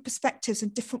different perspectives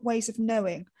and different ways of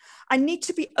knowing. I need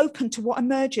to be open to what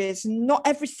emerges, and not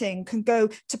everything can go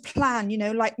to plan, you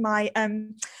know, like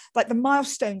like the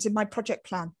milestones in my project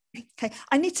plan. Okay,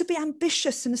 I need to be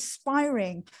ambitious and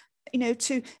aspiring, you know,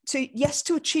 to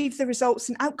achieve the results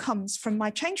and outcomes from my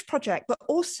change project, but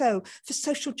also for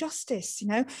social justice, you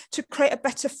know, to create a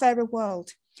better, fairer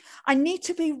world. I need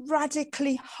to be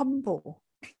radically humble.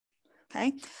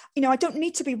 Okay, you know, I don't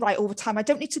need to be right all the time. I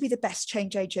don't need to be the best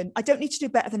change agent. I don't need to do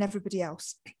better than everybody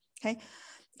else. Okay,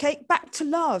 back to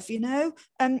love, you know,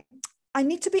 I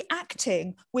need to be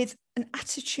acting with an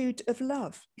attitude of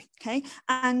love. Okay,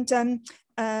 and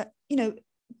you know,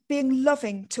 being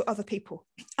loving to other people.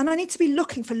 And I need to be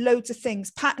looking for loads of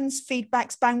things: patterns,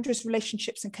 feedbacks, boundaries,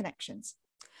 relationships, and connections.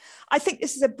 I think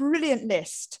this is a brilliant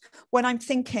list when I'm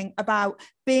thinking about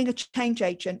being a change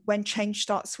agent when change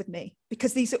starts with me,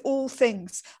 because these are all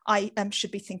things I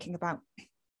should be thinking about.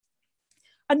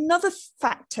 Another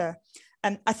factor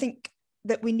I think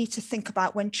that we need to think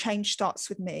about when change starts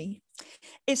with me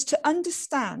is to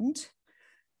understand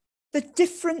the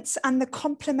difference and the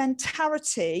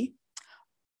complementarity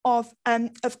of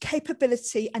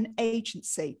capability and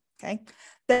agency. Okay,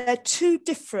 they're two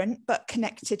different but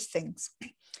connected things.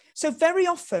 So very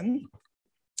often,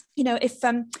 you know, if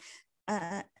I'm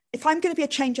going to be a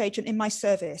change agent in my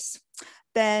service,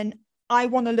 then I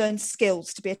want to learn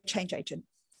skills to be a change agent.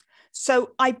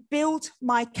 So I build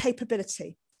my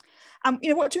capability.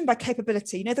 You know, what do I mean by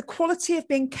capability? You know, the quality of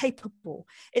being capable.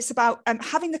 It's about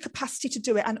having the capacity to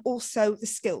do it, and also the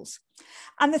skills.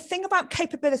 And the thing about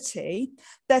capability,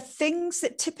 they're things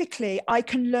that typically I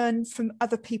can learn from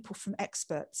other people, from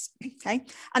experts. Okay,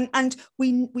 and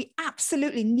we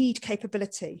absolutely need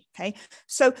capability. Okay,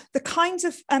 so the kinds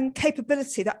of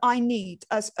capability that I need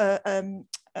as a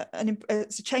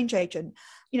change agent,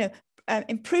 you know,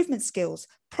 improvement skills,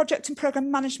 project and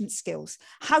program management skills,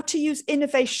 how to use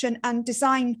innovation and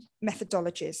design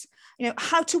methodologies, you know,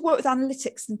 how to work with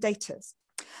analytics and data.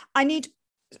 I need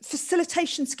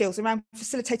facilitation skills around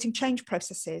facilitating change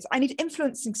processes. I need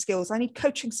influencing skills. I need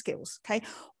coaching skills. Okay,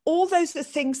 all those are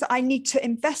things that I need to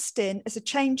invest in as a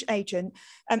change agent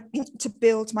to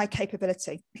build my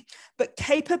capability. But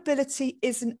capability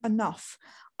isn't enough.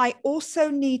 I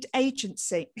also need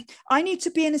agency. I need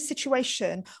to be in a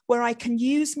situation where I can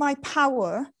use my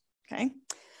power, okay,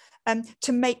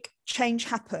 to make change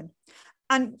happen.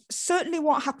 And certainly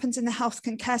what happens in the health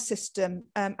and care system,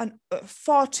 and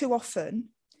far too often,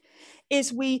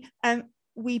 is we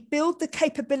build the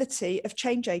capability of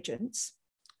change agents,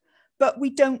 but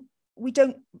we don't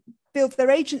build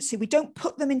their agency. We don't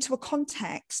put them into a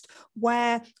context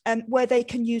where they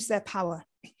can use their power.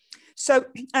 So,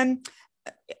 and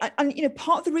you know,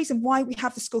 part of the reason why we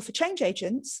have the School for Change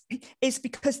Agents is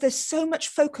because there's so much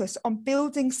focus on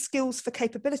building skills for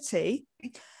capability,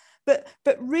 but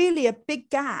really a big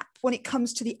gap when it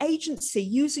comes to the agency,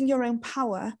 using your own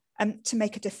power to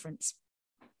make a difference.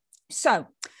 So,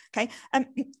 okay,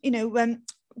 you know,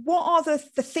 what are the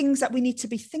things that we need to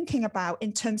be thinking about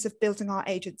in terms of building our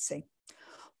agency?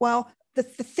 Well, the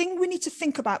thing we need to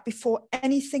think about before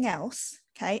anything else,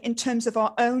 okay, in terms of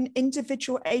our own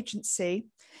individual agency,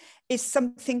 is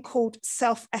something called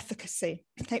self-efficacy.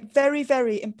 Okay, very,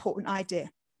 very important idea.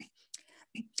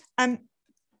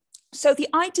 So the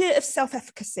idea of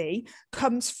self-efficacy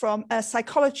comes from a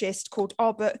psychologist called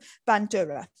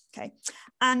Bandura. Okay,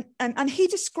 and he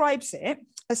describes it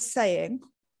as saying,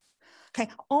 okay,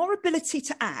 our ability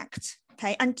to act.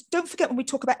 Okay, and don't forget, when we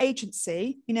talk about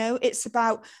agency, you know, it's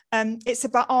about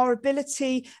our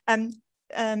ability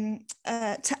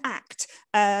to act,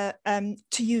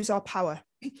 to use our power.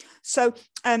 So,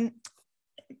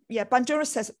 yeah, Bandura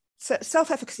says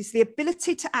self-efficacy is the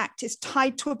ability to act is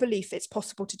tied to a belief it's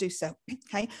possible to do so.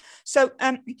 Okay, so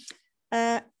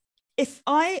if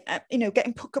I, you know,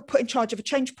 get put in charge of a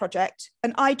change project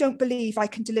and I don't believe I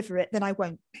can deliver it, then I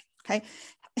won't. Okay.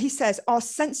 He says our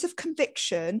sense of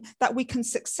conviction that we can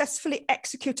successfully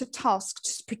execute a task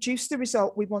to produce the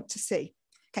result we want to see.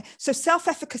 Okay, so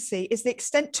self-efficacy is the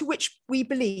extent to which we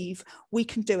believe we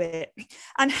can do it.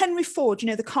 And Henry Ford, you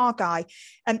know, the car guy,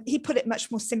 he put it much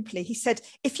more simply. He said,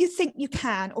 if you think you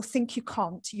can or think you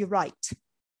can't, you're right.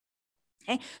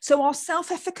 Okay, so our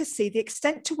self-efficacy, the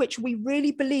extent to which we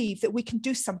really believe that we can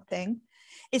do something,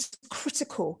 is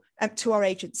critical to our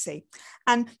agency.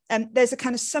 And there's a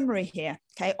kind of summary here,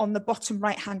 okay, on the bottom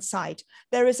right-hand side.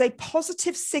 There is a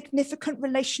positive, significant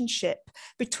relationship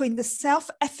between the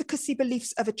self-efficacy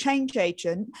beliefs of a change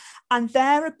agent and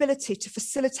their ability to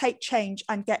facilitate change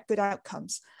and get good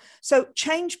outcomes. So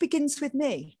change begins with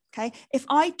me, okay? If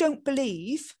I don't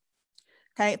believe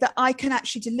okay, that I can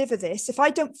actually deliver this. If I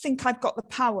don't think I've got the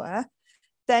power,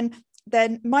 then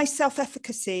my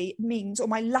self-efficacy means, or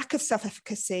my lack of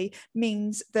self-efficacy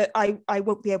means that I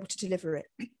won't be able to deliver it.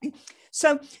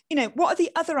 So, what are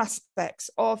the other aspects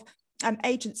of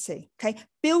agency? Okay,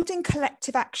 building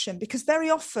collective action, because very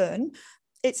often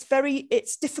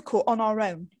it's difficult on our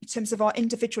own in terms of our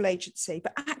individual agency,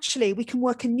 but actually we can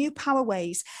work in new power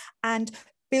ways and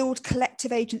build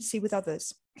collective agency with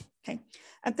others. Okay,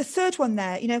 and the third one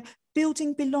there,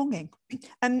 building belonging.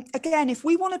 And again, if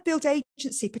we want to build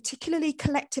agency, particularly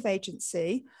collective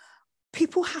agency,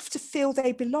 people have to feel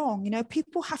they belong.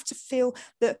 People have to feel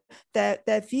that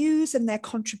their views and their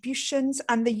contributions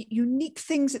and the unique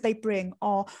things that they bring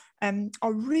are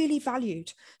really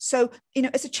valued. So,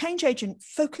 as a change agent,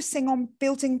 focusing on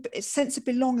building a sense of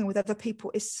belonging with other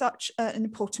people is such an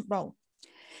important role.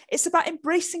 It's about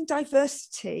embracing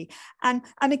diversity. And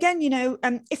again,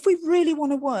 if we really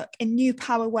want to work in new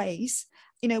power ways,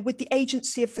 with the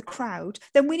agency of the crowd,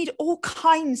 then we need all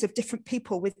kinds of different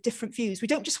people with different views. We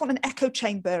don't just want an echo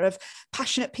chamber of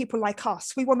passionate people like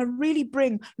us. We want to really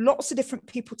bring lots of different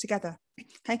people together.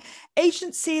 Okay.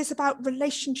 Agency is about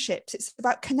relationships. It's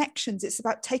about connections. It's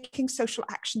about taking social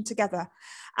action together.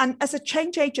 And as a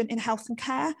change agent in health and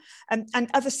care and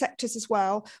other sectors as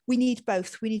well, we need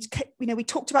both. We need, we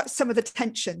talked about some of the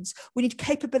tensions. We need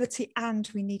capability and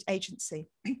we need agency.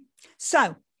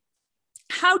 So,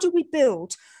 how do we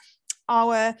build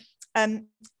our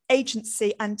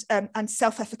agency and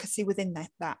self-efficacy within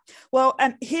that? Well,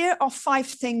 here are 5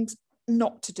 things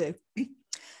not to do.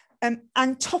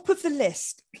 And top of the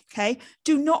list, okay,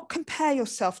 do not compare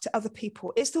yourself to other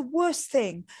people. It's the worst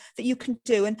thing that you can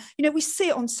do. And, we see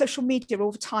it on social media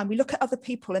all the time. We look at other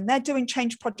people and they're doing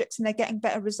change projects and they're getting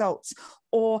better results,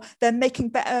 or they're making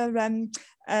better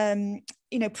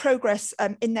progress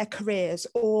in their careers,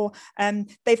 or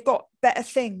they've got better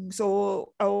things, or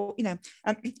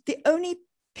the only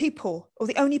people or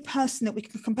the only person that we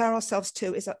can compare ourselves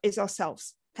to is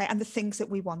ourselves. Okay, and the things that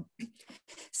we want.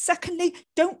 Secondly,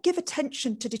 don't give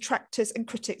attention to detractors and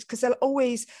critics, because they'll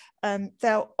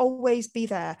always be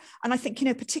there. And I think,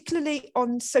 particularly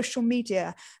on social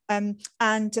media and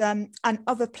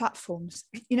other platforms,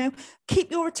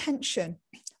 keep your attention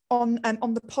on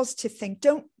the positive thing.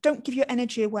 Don't give your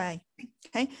energy away.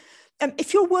 Okay.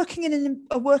 If you're working in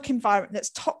a work environment that's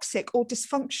toxic or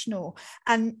dysfunctional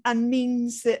and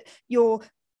means that your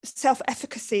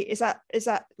self-efficacy is at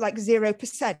like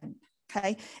 0%,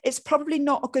 okay, it's probably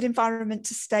not a good environment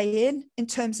to stay in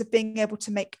terms of being able to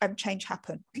make change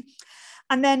happen.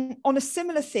 And then on a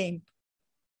similar theme,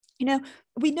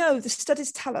 we know the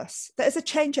studies tell us that as a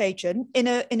change agent in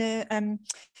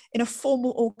a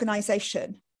formal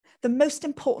organization, the most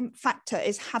important factor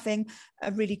is having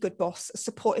a really good boss, a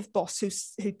supportive boss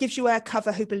who gives you air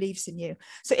cover, who believes in you.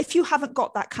 So if you haven't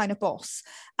got that kind of boss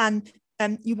and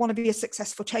you want to be a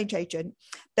successful change agent,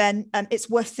 then it's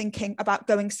worth thinking about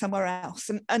going somewhere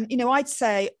else. And I'd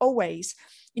say always,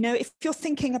 if you're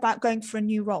thinking about going for a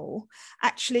new role,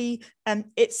 actually,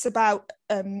 it's about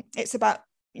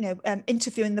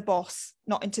interviewing the boss,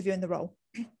 not interviewing the role.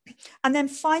 And then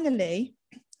finally,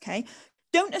 okay,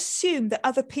 don't assume that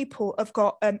other people have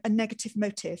got a negative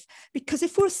motive, because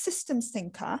if we're a systems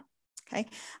thinker, okay,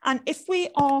 and if we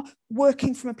are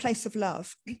working from a place of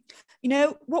love,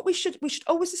 what we should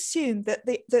always assume that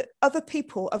that other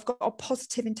people have got a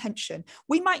positive intention.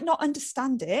 We might not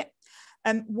understand it,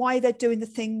 why they're doing the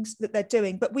things that they're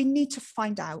doing, but we need to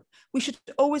find out. We should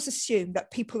always assume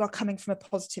that people are coming from a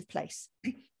positive place.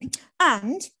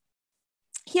 And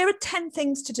here are 10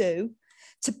 things to do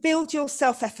to build your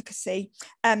self-efficacy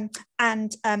and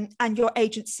your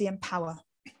agency and power.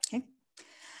 Okay.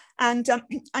 And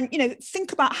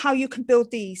think about how you can build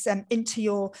these into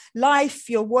your life,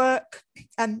 your work,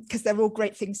 because they're all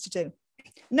great things to do.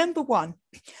 Number 1,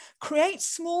 create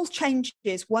small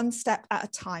changes one step at a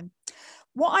time.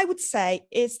 What I would say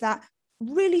is that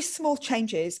really small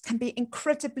changes can be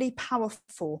incredibly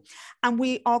powerful, and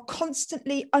we are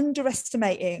constantly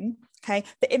underestimating, okay,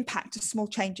 the impact of small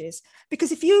changes.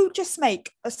 Because if you just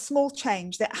make a small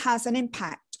change that has an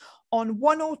impact on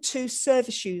 1 or 2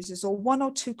 service users or 1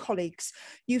 or 2 colleagues,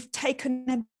 you've taken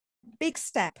a big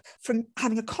step from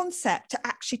having a concept to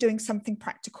actually doing something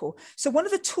practical. So one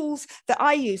of the tools that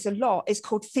I use a lot is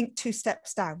called think 2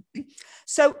 steps down.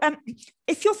 So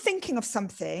if you're thinking of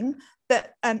something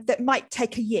that might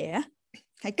take a year,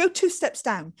 okay, go 2 steps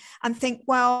down and think,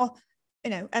 well,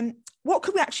 what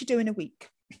could we actually do in a week?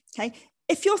 Okay.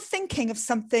 If you're thinking of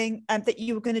something that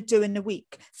you were going to do in a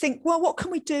week, think, well, what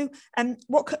can we do?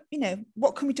 What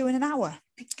can we do in an hour?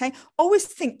 Okay. Always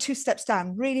think 2 steps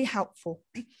down, really helpful.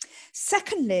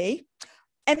 Secondly,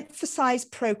 emphasize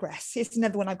progress. Here's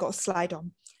another one I've got a slide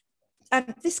on.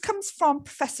 This comes from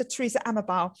Professor Teresa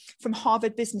Amabile from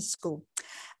Harvard Business School.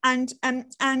 And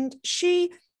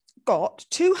she got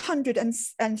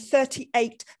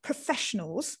 238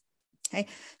 professionals, okay,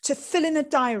 to fill in a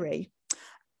diary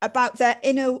about their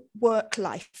inner work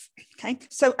life. Okay,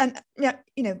 so, and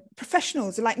you know,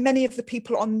 professionals are like many of the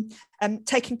people on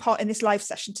taking part in this live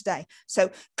session today.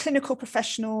 So clinical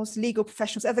professionals, legal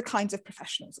professionals, other kinds of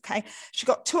professionals. Okay, she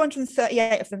got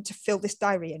 238 of them to fill this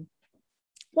diary in.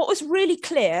 What was really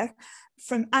clear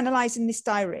from analysing this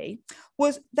diary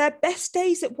was their best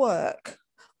days at work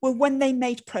were when they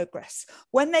made progress,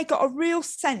 when they got a real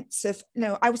sense of, you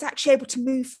know, I was actually able to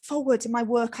move forward in my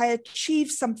work, I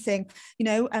achieved something, you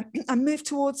know, and moved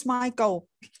towards my goal.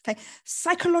 Okay,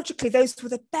 psychologically, those were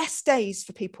the best days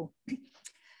for people.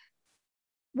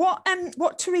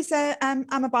 What Teresa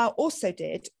Amabile also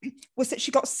did was that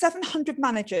she got 700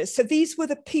 managers. So these were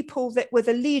the people that were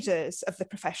the leaders of the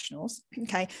professionals,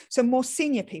 okay, so more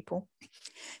senior people.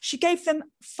 She gave them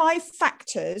 5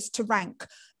 factors to rank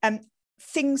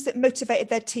things that motivated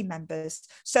their team members.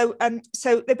 So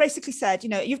they basically said, you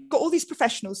know, you've got all these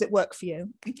professionals that work for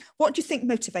you. What do you think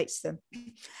motivates them?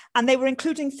 And they were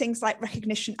including things like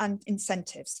recognition and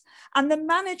incentives. And the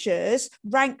managers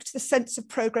ranked the sense of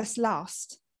progress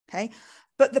last. Okay,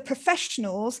 but the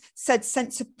professionals said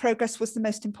sense of progress was the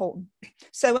most important.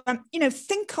 So, you know,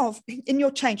 think of in your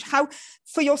change how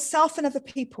for yourself and other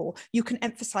people you can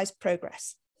emphasize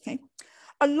progress. Okay,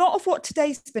 a lot of what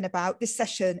today's been about, this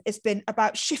session, has been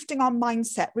about shifting our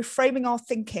mindset, reframing our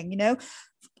thinking. You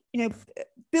know,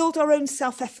 build our own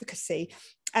self-efficacy,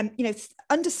 and you know,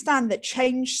 understand that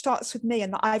change starts with me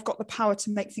and that I've got the power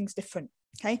to make things different.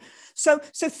 Okay, so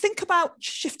think about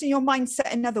shifting your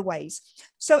mindset in other ways.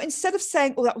 So instead of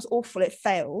saying, oh, that was awful, it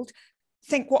failed,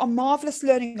 think what a marvelous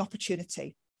learning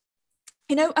opportunity.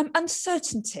 You know,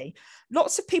 uncertainty.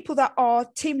 Lots of people that are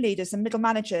team leaders and middle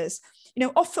managers, you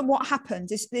know, often what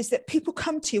happens is that people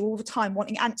come to you all the time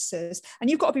wanting answers, and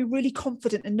you've got to be really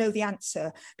confident and know the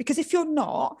answer, because if you're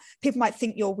not, people might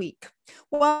think you're weak.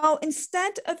 Well,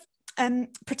 instead of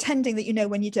pretending that you know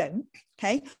when you don't,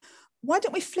 okay, why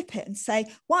don't we flip it and say,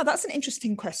 wow, that's an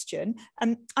interesting question.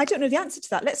 I don't know the answer to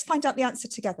that. Let's find out the answer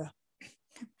together.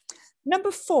 Number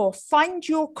 4, find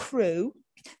your crew.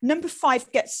 Number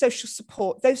 5, get social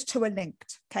support. Those two are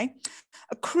linked, okay?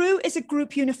 A crew is a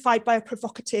group unified by a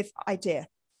provocative idea,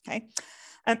 okay?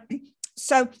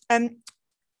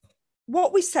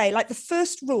 What we say, like the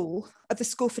first rule of the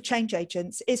School for Change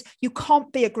Agents is you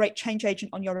can't be a great change agent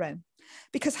on your own,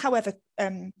 because however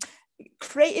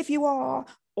creative you are,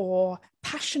 or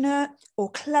passionate or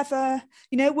clever,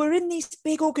 you know, we're in these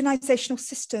big organizational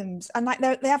systems, and like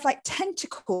they have like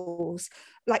tentacles,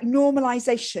 like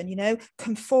normalization, you know,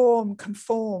 conform.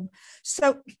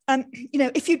 So you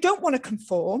know, if you don't want to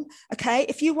conform, okay,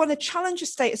 if you want to challenge a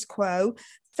status quo,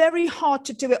 very hard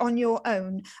to do it on your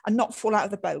own and not fall out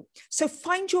of the boat. So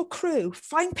find your crew,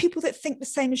 find people that think the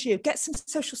same as you, get some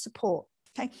social support.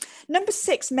 Okay. Number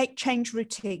 6, make change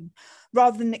routine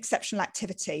rather than exceptional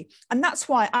activity. And that's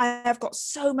why I have got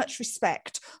so much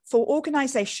respect for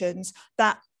organizations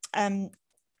that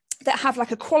have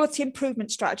like a quality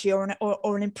improvement strategy or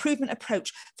an improvement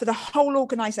approach for the whole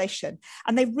organization,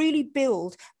 and they really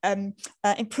build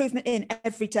improvement in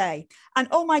every day. And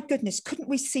oh my goodness, couldn't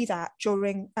we see that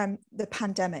during the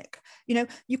pandemic? You know,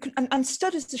 you can, and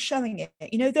studies are showing it,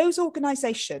 you know, those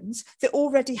organizations that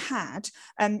already had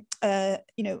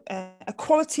you know, a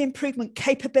quality improvement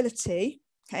capability,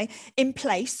 okay, in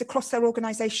place across their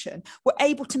organisation, were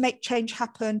able to make change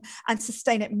happen and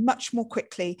sustain it much more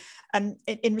quickly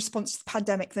in response to the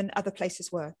pandemic than other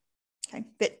places were, okay,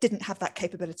 that didn't have that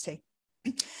capability.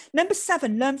 Number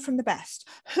 7, learn from the best.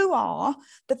 Who are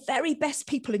the very best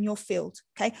people in your field?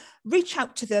 Okay, reach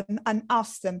out to them and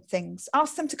ask them things.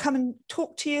 Ask them to come and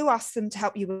talk to you, ask them to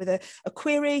help you with a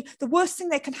query. The worst thing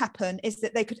that can happen is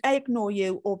that they could A, ignore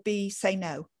you, or B, say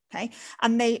no, okay,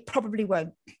 and they probably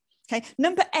won't. Okay,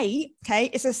 number 8, okay,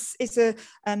 this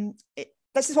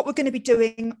is what we're going to be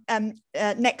doing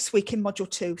next week in module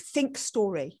 2. Think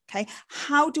story. Okay,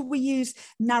 how do we use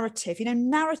narrative? You know,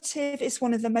 narrative is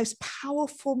one of the most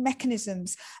powerful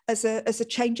mechanisms as a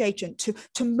change agent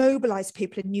to mobilize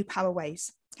people in new power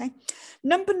ways. Okay,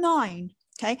 number 9.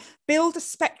 Okay, build a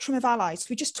spectrum of allies.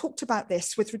 We just talked about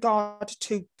this with regard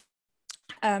to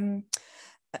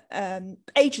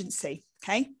agency.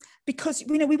 Okay, because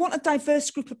you know, we want a diverse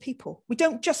group of people. We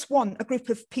don't just want a group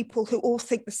of people who all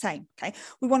think the same. Okay,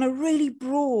 we want a really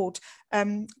broad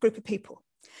group of people.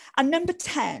 And number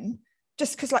 10,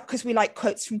 just because we like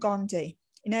quotes from Gandhi,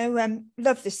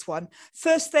 Love this one.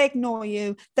 First they ignore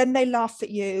you, then they laugh at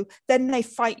you, then they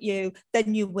fight you,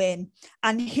 then you win.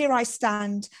 And here I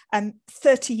stand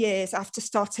 30 years after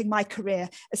starting my career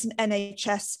as an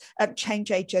NHS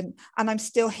change agent, and I'm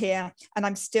still here and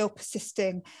I'm still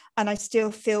persisting, and I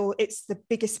still feel it's the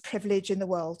biggest privilege in the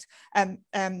world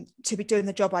to be doing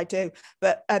the job I do.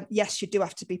 But yes, you do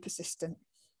have to be persistent.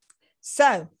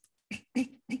 So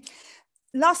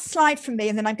last slide from me,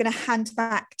 and then I'm going to hand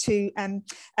back to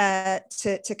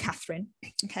Kathryn.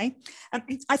 Okay,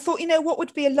 I thought, what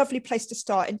would be a lovely place to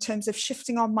start in terms of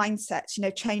shifting our mindset.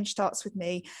 Change starts with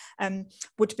me.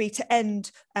 Would be to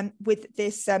end with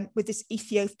this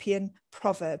Ethiopian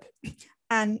proverb,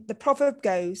 and the proverb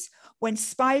goes: "When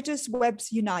spiders'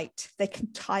 webs unite, they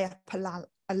can tie up a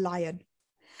lion."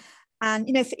 And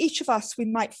for each of us, we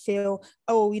might feel,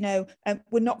 we're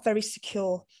not very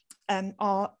secure.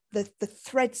 The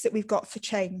threads that we've got for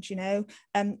change,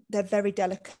 they're very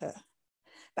delicate.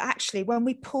 But actually, when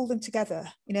we pull them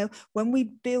together, when we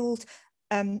build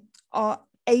our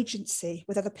agency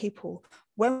with other people,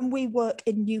 when we work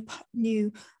in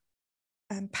new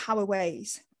power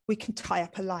ways, we can tie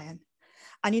up a lion.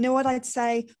 And you know what I'd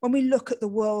say? When we look at the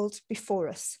world before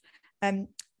us,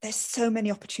 there's so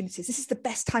many opportunities. This is the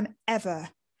best time ever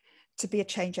to be a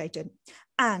change agent.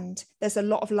 And there's a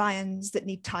lot of lions that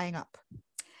need tying up.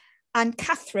 And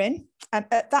Kathryn,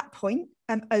 at that point,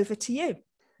 over to you.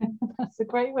 That's a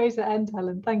great way to end,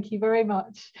 Helen. Thank you very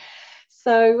much.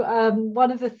 So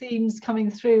one of the themes coming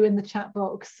through in the chat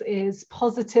box is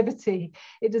positivity.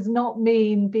 It does not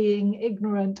mean being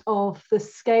ignorant of the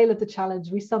scale of the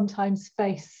challenge we sometimes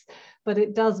face, but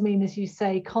it does mean, as you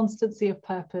say, constancy of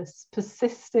purpose,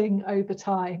 persisting over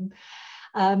time.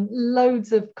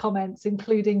 Loads of comments,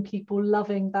 including people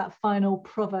loving that final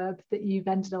proverb that you've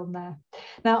ended on there.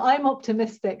 Now, I'm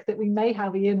optimistic that we may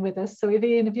have Ian with us. So if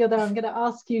Ian, if you're there, I'm going to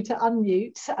ask you to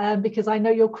unmute because I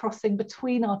know you're crossing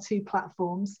between our two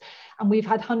platforms, and we've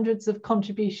had hundreds of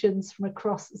contributions from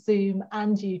across Zoom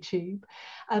and YouTube.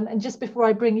 And just before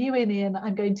I bring you in, Ian,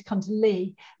 I'm going to come to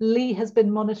Lee. Lee has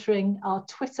been monitoring our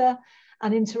Twitter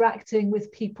and interacting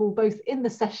with people both in the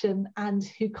session and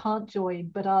who can't join,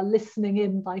 but are listening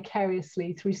in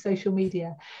vicariously through social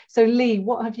media. So Lee,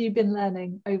 what have you been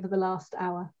learning over the last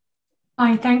hour?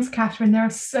 Hi, thanks, Kathryn. There are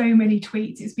so many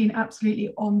tweets. It's been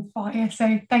absolutely on fire.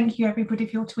 So thank you, everybody,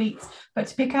 for your tweets. But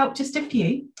to pick out just a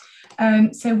few.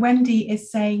 So Wendy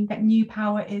is saying that new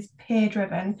power is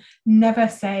peer-driven. Never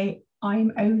say,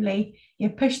 I'm only. You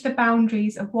push the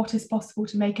boundaries of what is possible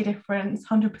to make a difference.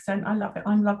 100%. I love it.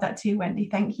 I love that too, Wendy.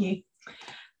 Thank you.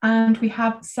 And we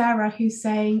have Sarah who's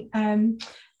saying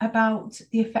about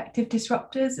the effective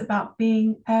disruptors, about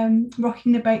being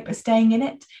rocking the boat but staying in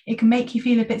it. It can make you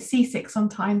feel a bit seasick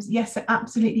sometimes. Yes, it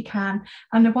absolutely can.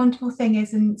 And the wonderful thing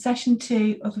is, in session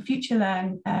 2 of the Future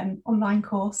Learn online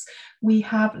course, we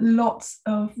have lots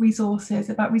of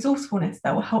resources about resourcefulness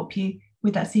that will help you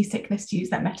with that seasickness, to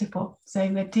use that metaphor. So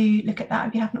do look at that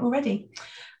if you haven't already.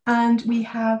 And we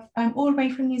have all the way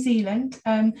from New Zealand,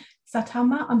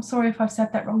 Satama, I'm sorry if I've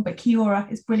said that wrong, but Kia ora,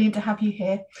 it's brilliant to have you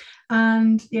here.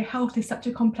 And health is such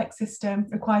a complex system,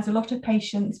 requires a lot of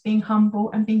patience, being humble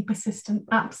and being persistent,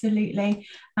 absolutely.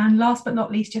 And last but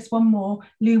not least, just one more,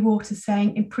 Lou Waters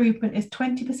saying improvement is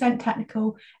 20%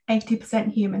 technical,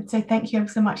 80% human. So thank you ever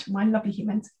so much, my lovely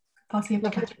humans. Passing over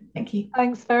to Kathryn. Thank you.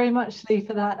 Thanks very much, Lee,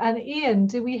 for that. And Ian,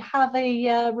 do we have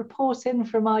a report in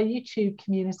from our YouTube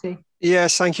community?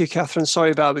 Yes, thank you, Kathryn.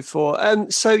 Sorry about before.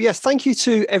 So yes, thank you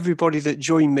to everybody that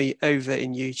joined me over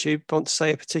in YouTube. I want to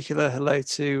say a particular hello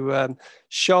to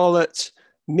Charlotte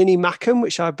Minnie Mackham,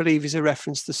 which I believe is a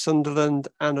reference to Sunderland,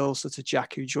 and also to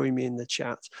Jack, who joined me in the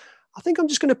chat. I think I'm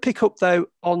just going to pick up, though,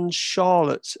 on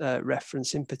Charlotte's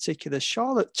reference in particular.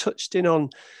 Charlotte touched in on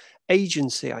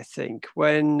agency, I think,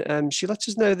 when she let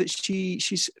us know that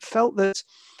she's felt that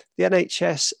the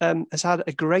NHS has had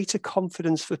a greater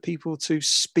confidence for people to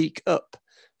speak up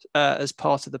as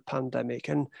part of the pandemic.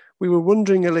 And we were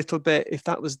wondering a little bit if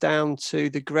that was down to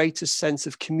the greater sense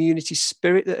of community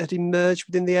spirit that had emerged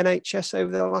within the NHS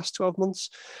over the last 12 months.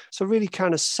 So really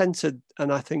kind of centered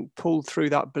and I think pulled through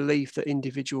that belief that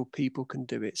individual people can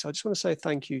do it. So I just want to say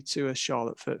thank you to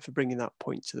Charlotte for bringing that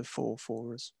point to the fore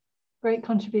for us. Great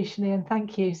contribution, Ian.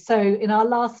 Thank you. So in our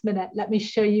last minute, let me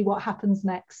show you what happens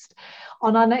next.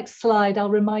 On our next slide, I'll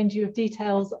remind you of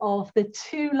details of the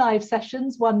 2 live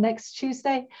sessions, one next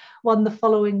Tuesday, one the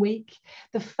following week.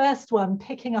 The first one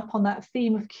picking up on that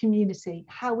theme of community,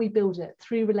 how we build it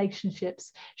through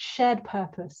relationships, shared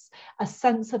purpose, a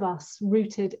sense of us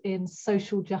rooted in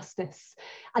social justice.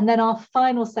 And then our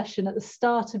final session at the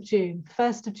start of June,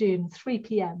 1st of June, 3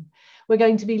 p.m, We're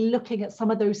going to be looking at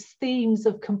some of those themes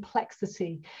of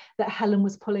complexity that Helen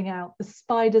was pulling out, the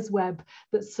spider's web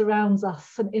that surrounds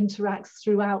us and interacts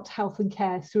throughout health and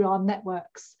care, through our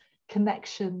networks,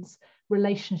 connections,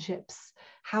 relationships.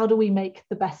 How do we make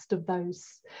the best of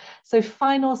those? So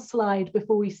final slide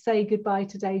before we say goodbye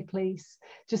today, please,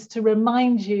 just to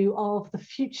remind you of the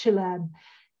Future Learn.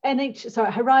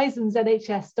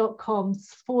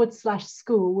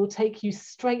 horizonsnhs.com/school will take you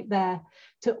straight there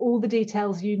to all the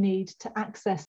details you need to access